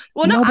eggshells.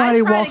 Well, no,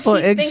 nobody walks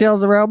on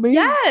eggshells around me.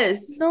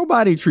 Yes.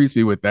 Nobody treats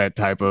me with that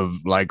type of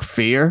like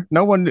fear.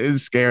 No one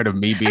is scared of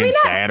me being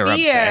sad or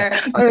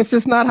upset. It's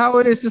just not how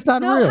it is. It's just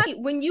not real. Honey,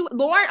 when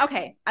Lauren,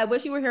 okay, I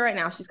wish you were here right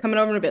now. She's coming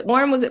over in a bit.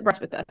 Lauren was at brunch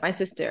with us, my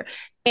sister.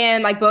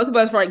 And like both of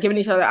us were like giving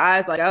each other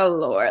eyes like, oh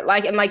Lord.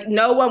 Like, and like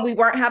we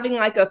weren't having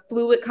like a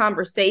fluid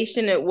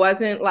conversation. It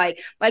wasn't like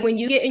when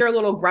you get in your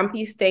little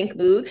grumpy stank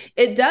mood,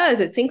 it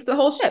sinks the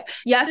whole ship.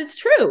 Yes, it's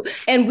true.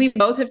 And we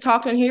both have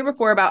talked on here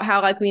before about how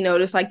like we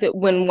notice like that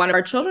when one of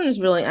our children is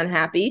really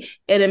unhappy,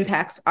 it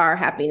impacts our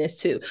happiness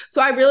too.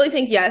 So I really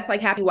think, yes,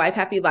 like happy wife,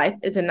 happy life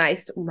is a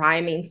nice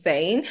rhyming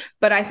saying,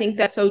 but I think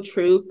that's so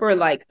true for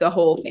like the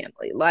whole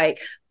family.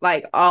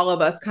 Like all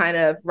of us kind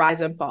of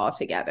rise and fall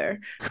together.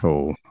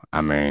 Cool. I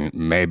mean,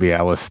 maybe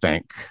I was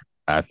stink.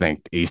 I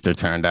think Easter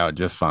turned out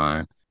just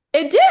fine.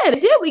 It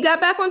did. We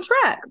got back on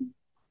track.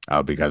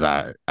 Oh, because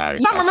I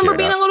remember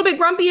being a little bit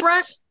grumpy at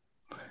brunch?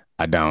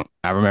 I don't.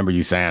 I remember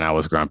you saying I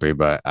was grumpy,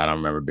 but I don't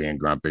remember being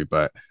grumpy,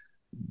 but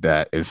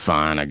that is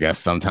fine. I guess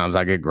sometimes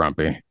I get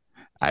grumpy.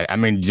 I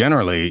mean,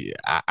 generally,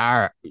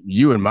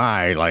 you and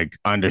my like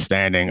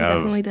understanding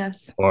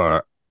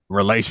or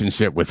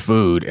relationship with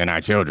food and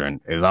our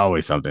children is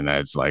always something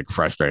that's like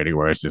frustrating,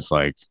 where it's just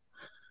like,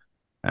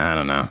 I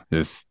don't know,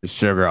 just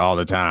sugar all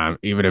the time,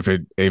 even if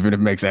it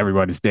makes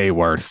everybody's day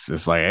worse.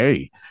 It's like,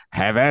 hey,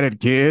 have at it,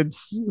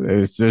 kids.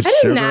 It's just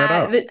sugar it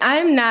up.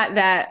 I'm not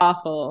that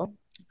awful.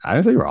 I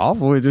didn't say you were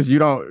awful. It's just you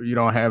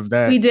don't have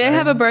that. We did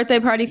have a birthday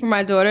party for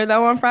my daughter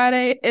though on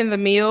Friday, and the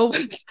meal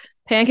was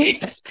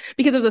pancakes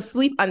because it was a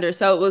sleep under.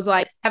 So it was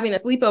like having a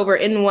sleepover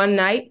in one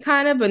night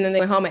kind of, and then they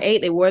went home at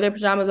 8. They wore their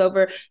pajamas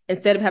over.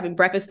 Instead of having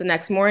breakfast the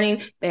next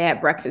morning, they had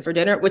breakfast for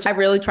dinner, which I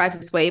really tried to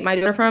dissuade my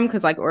daughter from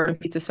because like ordering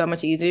pizza is so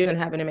much easier than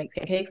having to make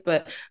pancakes.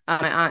 But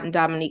my aunt and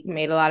Dominique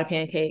made a lot of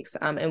pancakes,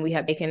 and we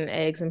had bacon and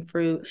eggs and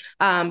fruit.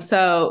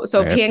 So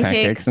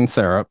pancakes and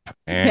syrup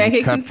and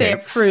pancakes and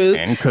syrup, fruit,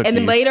 and cookies, and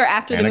then later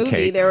after the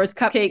movie there was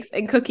cupcakes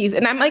and cookies,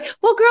 and I'm like,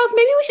 well, girls,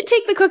 maybe we should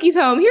take the cookies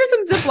home. Here's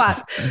some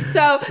Ziplocs.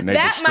 So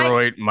that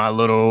might my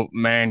little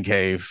man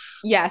cave.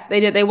 Yes, they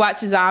did. They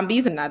watched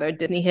Zombies, another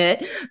Disney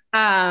hit.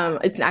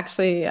 It's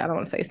actually, I don't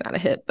want to say it's not a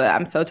hit, but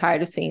I'm so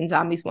tired of seeing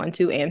Zombies 1,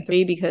 2, and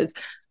 3 because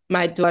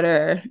my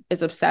daughter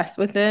is obsessed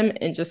with them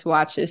and just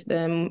watches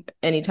them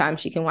anytime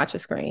she can watch a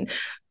screen.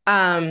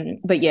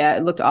 But yeah,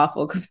 it looked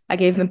awful because I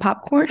gave them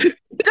popcorn in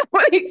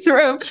Dominique's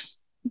room.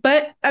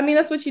 But I mean,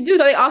 that's what you do.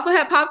 So they also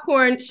had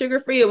popcorn,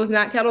 sugar-free. It was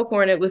not kettle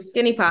corn. It was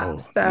Skinny Pop. Oh,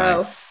 so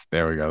nice.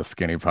 There we go.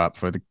 Skinny Pop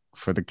for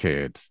the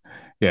kids.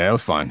 Yeah, it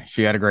was fun.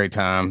 She had a great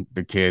time.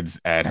 The kids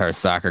at her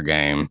soccer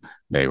game,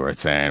 they were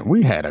saying,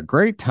 we had a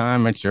great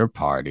time at your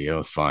party. It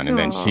was fun. And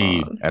then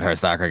she, at her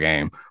soccer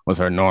game, was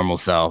her normal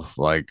self,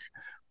 like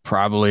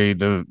probably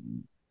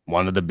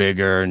one of the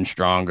bigger and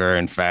stronger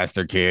and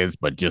faster kids,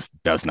 but just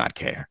does not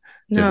care.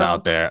 Just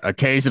out there,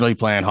 occasionally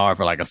playing hard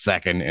for like a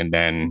second and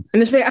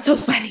this I'm so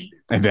sweaty.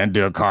 And then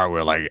do a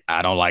cartwheel. Like,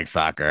 I don't like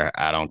soccer.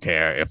 I don't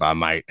care if I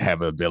might have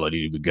the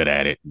ability to be good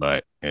at it,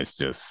 but it's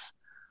just...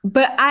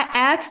 But I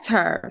asked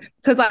her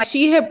because like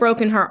she had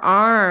broken her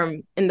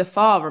arm in the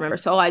fall, remember?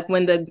 So like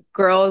when the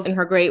girls in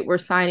her grade were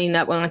signing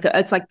up, when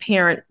it's like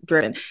parent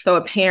driven. So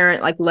a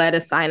parent like led a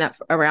sign up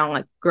around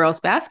like girls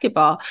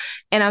basketball.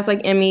 And I was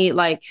like, Emmy,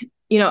 like,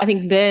 I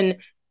think then it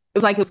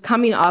was like it was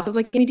coming off. I was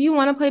like, Emmy, do you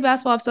want to play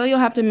basketball? If so, you'll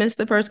have to miss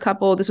the first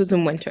couple. This was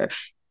in winter.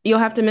 You'll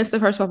have to miss the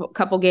first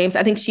couple games.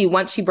 I think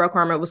once she broke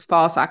her arm, it was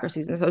fall soccer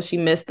season. So she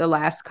missed the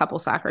last couple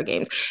soccer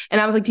games. And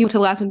I was like, to the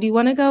last one, do you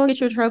want to go and get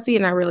your trophy?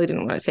 And I really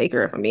didn't want to take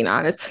her, if I'm being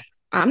honest.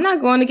 I'm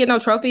not going to get no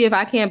trophy if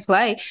I can't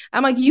play.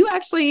 I'm like, you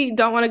actually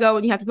don't want to go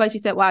when you have to play? She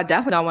said, well, I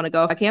definitely don't want to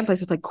go if I can't play.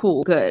 So it's like,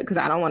 cool, good. Because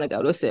I don't want to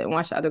go to sit and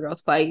watch the other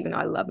girls play, even though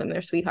I love them.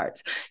 They're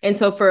sweethearts. And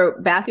so for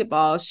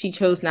basketball, she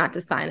chose not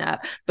to sign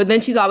up. But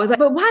then she's always like,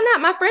 but why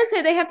not? My friend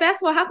said they have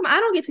basketball. How come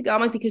I don't get to go?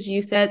 I'm like, because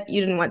you said you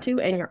didn't want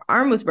to and your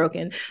arm was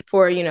broken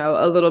for,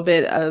 a little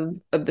bit of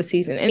the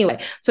season.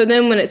 Anyway, so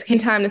then when it came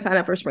time to sign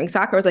up for spring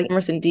soccer, I was like,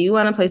 Emerson, do you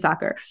want to play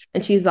soccer?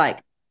 And she's like,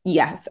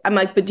 yes. I'm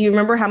like, but do you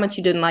remember how much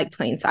you didn't like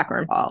playing soccer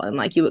in fall? And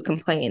like you would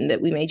complain that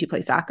we made you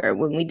play soccer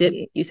when we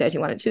didn't. You said you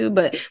wanted to,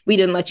 but we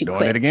didn't let you Doing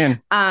quit. It again.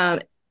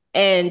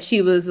 And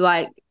she was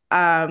like,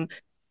 yeah,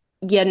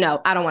 no,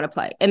 I don't want to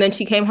play. And then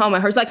she came home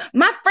and her was like,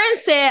 my friend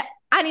said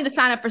I need to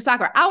sign up for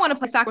soccer. I want to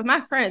play soccer with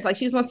my friends. Like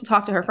she just wants to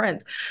talk to her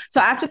friends.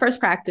 So after first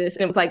practice,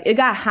 and it was like, it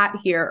got hot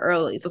here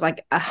early. So it was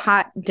like a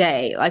hot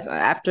day, like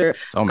after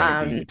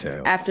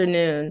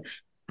afternoon.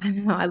 I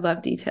know, I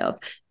love details.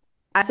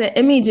 I said,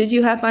 Emmy, did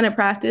you have fun at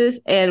practice?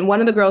 And one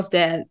of the girls'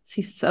 dads,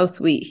 he's so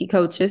sweet. He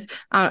coaches.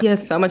 He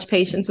has so much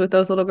patience with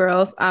those little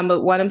girls.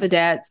 But one of the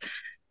dads,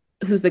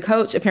 who's the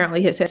coach,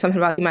 apparently had said something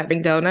about you might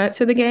bring donuts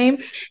to the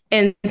game.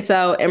 And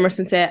so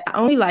Emerson said, I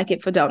only like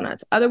it for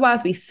donuts.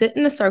 Otherwise, we sit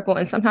in a circle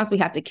and sometimes we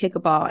have to kick a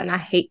ball. And I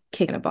hate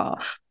kicking a ball.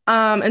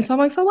 And so I'm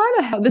like, so why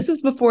the hell? This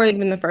was before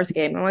even the first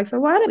game. I'm like, so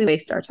why did we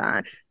waste our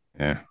time?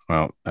 Yeah,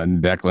 well,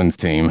 Declan's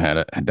team had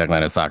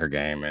a soccer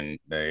game, and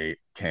they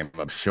came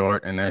up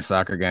short in their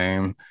soccer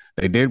game.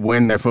 They did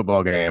win their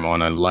football game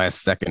on a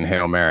last-second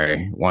Hail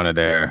Mary, one of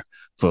their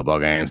football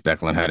games.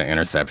 Declan had an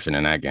interception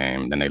in that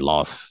game. Then they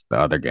lost the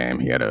other game.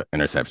 He had an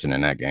interception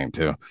in that game,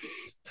 too.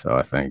 So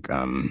I think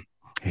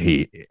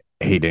he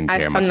didn't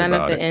care much about it. I saw none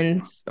of the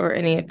ends or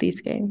any of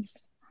these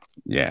games.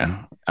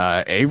 Yeah.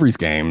 Avery's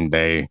game,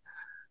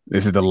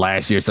 this is the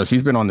last year. So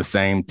she's been on the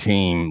same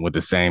team with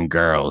the same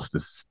girls,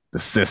 the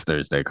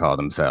sisters, they call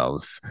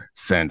themselves,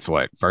 since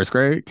what, first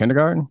grade,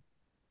 kindergarten?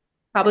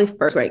 Probably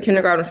first grade.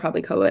 Kindergarten was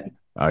probably co-ed.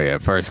 Oh, yeah,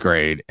 first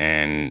grade.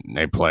 And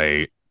they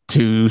play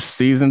 2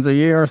 seasons a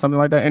year or something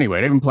like that.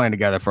 Anyway, they've been playing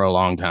together for a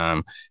long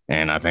time.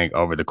 And I think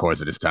over the course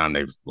of this time,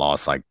 they've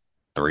lost like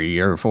 3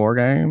 or 4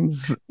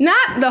 games.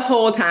 Not the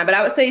whole time, but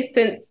I would say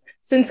since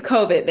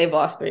COVID, they've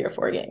lost 3 or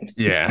 4 games.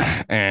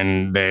 Yeah,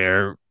 and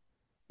they're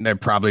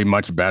probably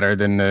much better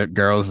than the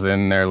girls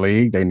in their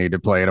league. They need to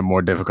play in a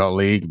more difficult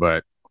league,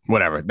 but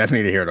whatever. That's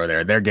neither here nor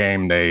there. Their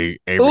game,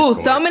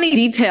 so many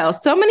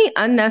details. So many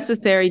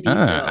unnecessary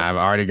details. I've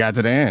already got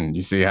to the end.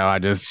 You see how I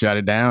just shut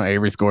it down?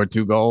 Avery scored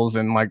 2 goals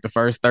in like the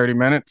first 30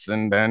 minutes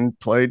and then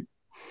played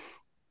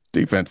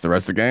defense the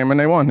rest of the game, and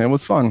they won. It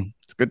was fun.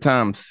 It's good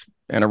times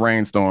in a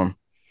rainstorm.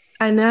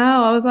 I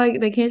know. I was like,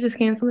 they can't just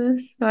cancel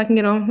this so I can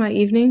get on with my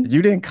evening.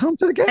 You didn't come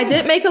to the game? I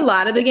didn't make a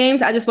lot of the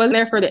games. I just wasn't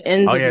there for the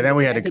ends. Oh, yeah. Then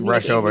we had to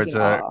rush over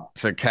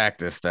to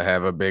Cactus to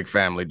have a big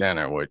family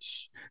dinner,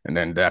 and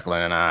then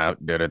Declan and I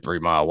did a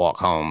 3-mile walk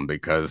home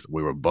because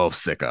we were both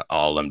sick of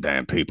all them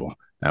damn people.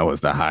 That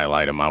was the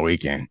highlight of my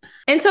weekend.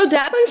 And so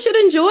Declan should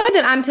enjoy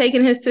that I'm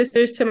taking his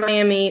sisters to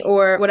Miami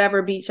or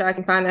whatever beach I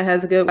can find that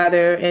has good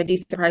weather and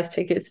decent price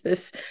tickets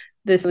this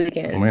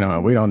weekend.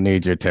 We don't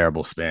need your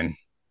terrible spin.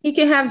 He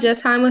can have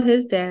just time with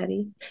his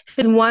daddy,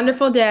 his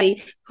wonderful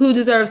daddy, who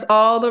deserves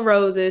all the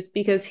roses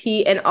because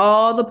and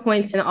all the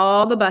points and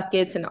all the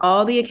buckets and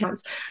all the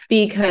accounts,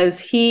 because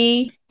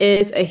he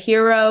is a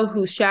hero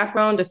who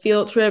chaperoned a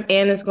field trip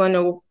and is going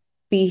to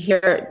be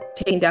here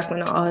taking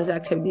Declan to all his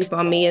activities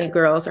while me and the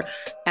girls are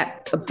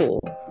at the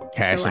pool.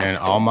 Cashing in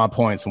all my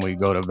points when we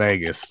go to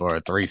Vegas for a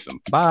threesome.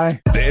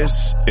 Bye.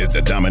 This is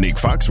the Dominique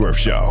Foxworth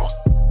Show.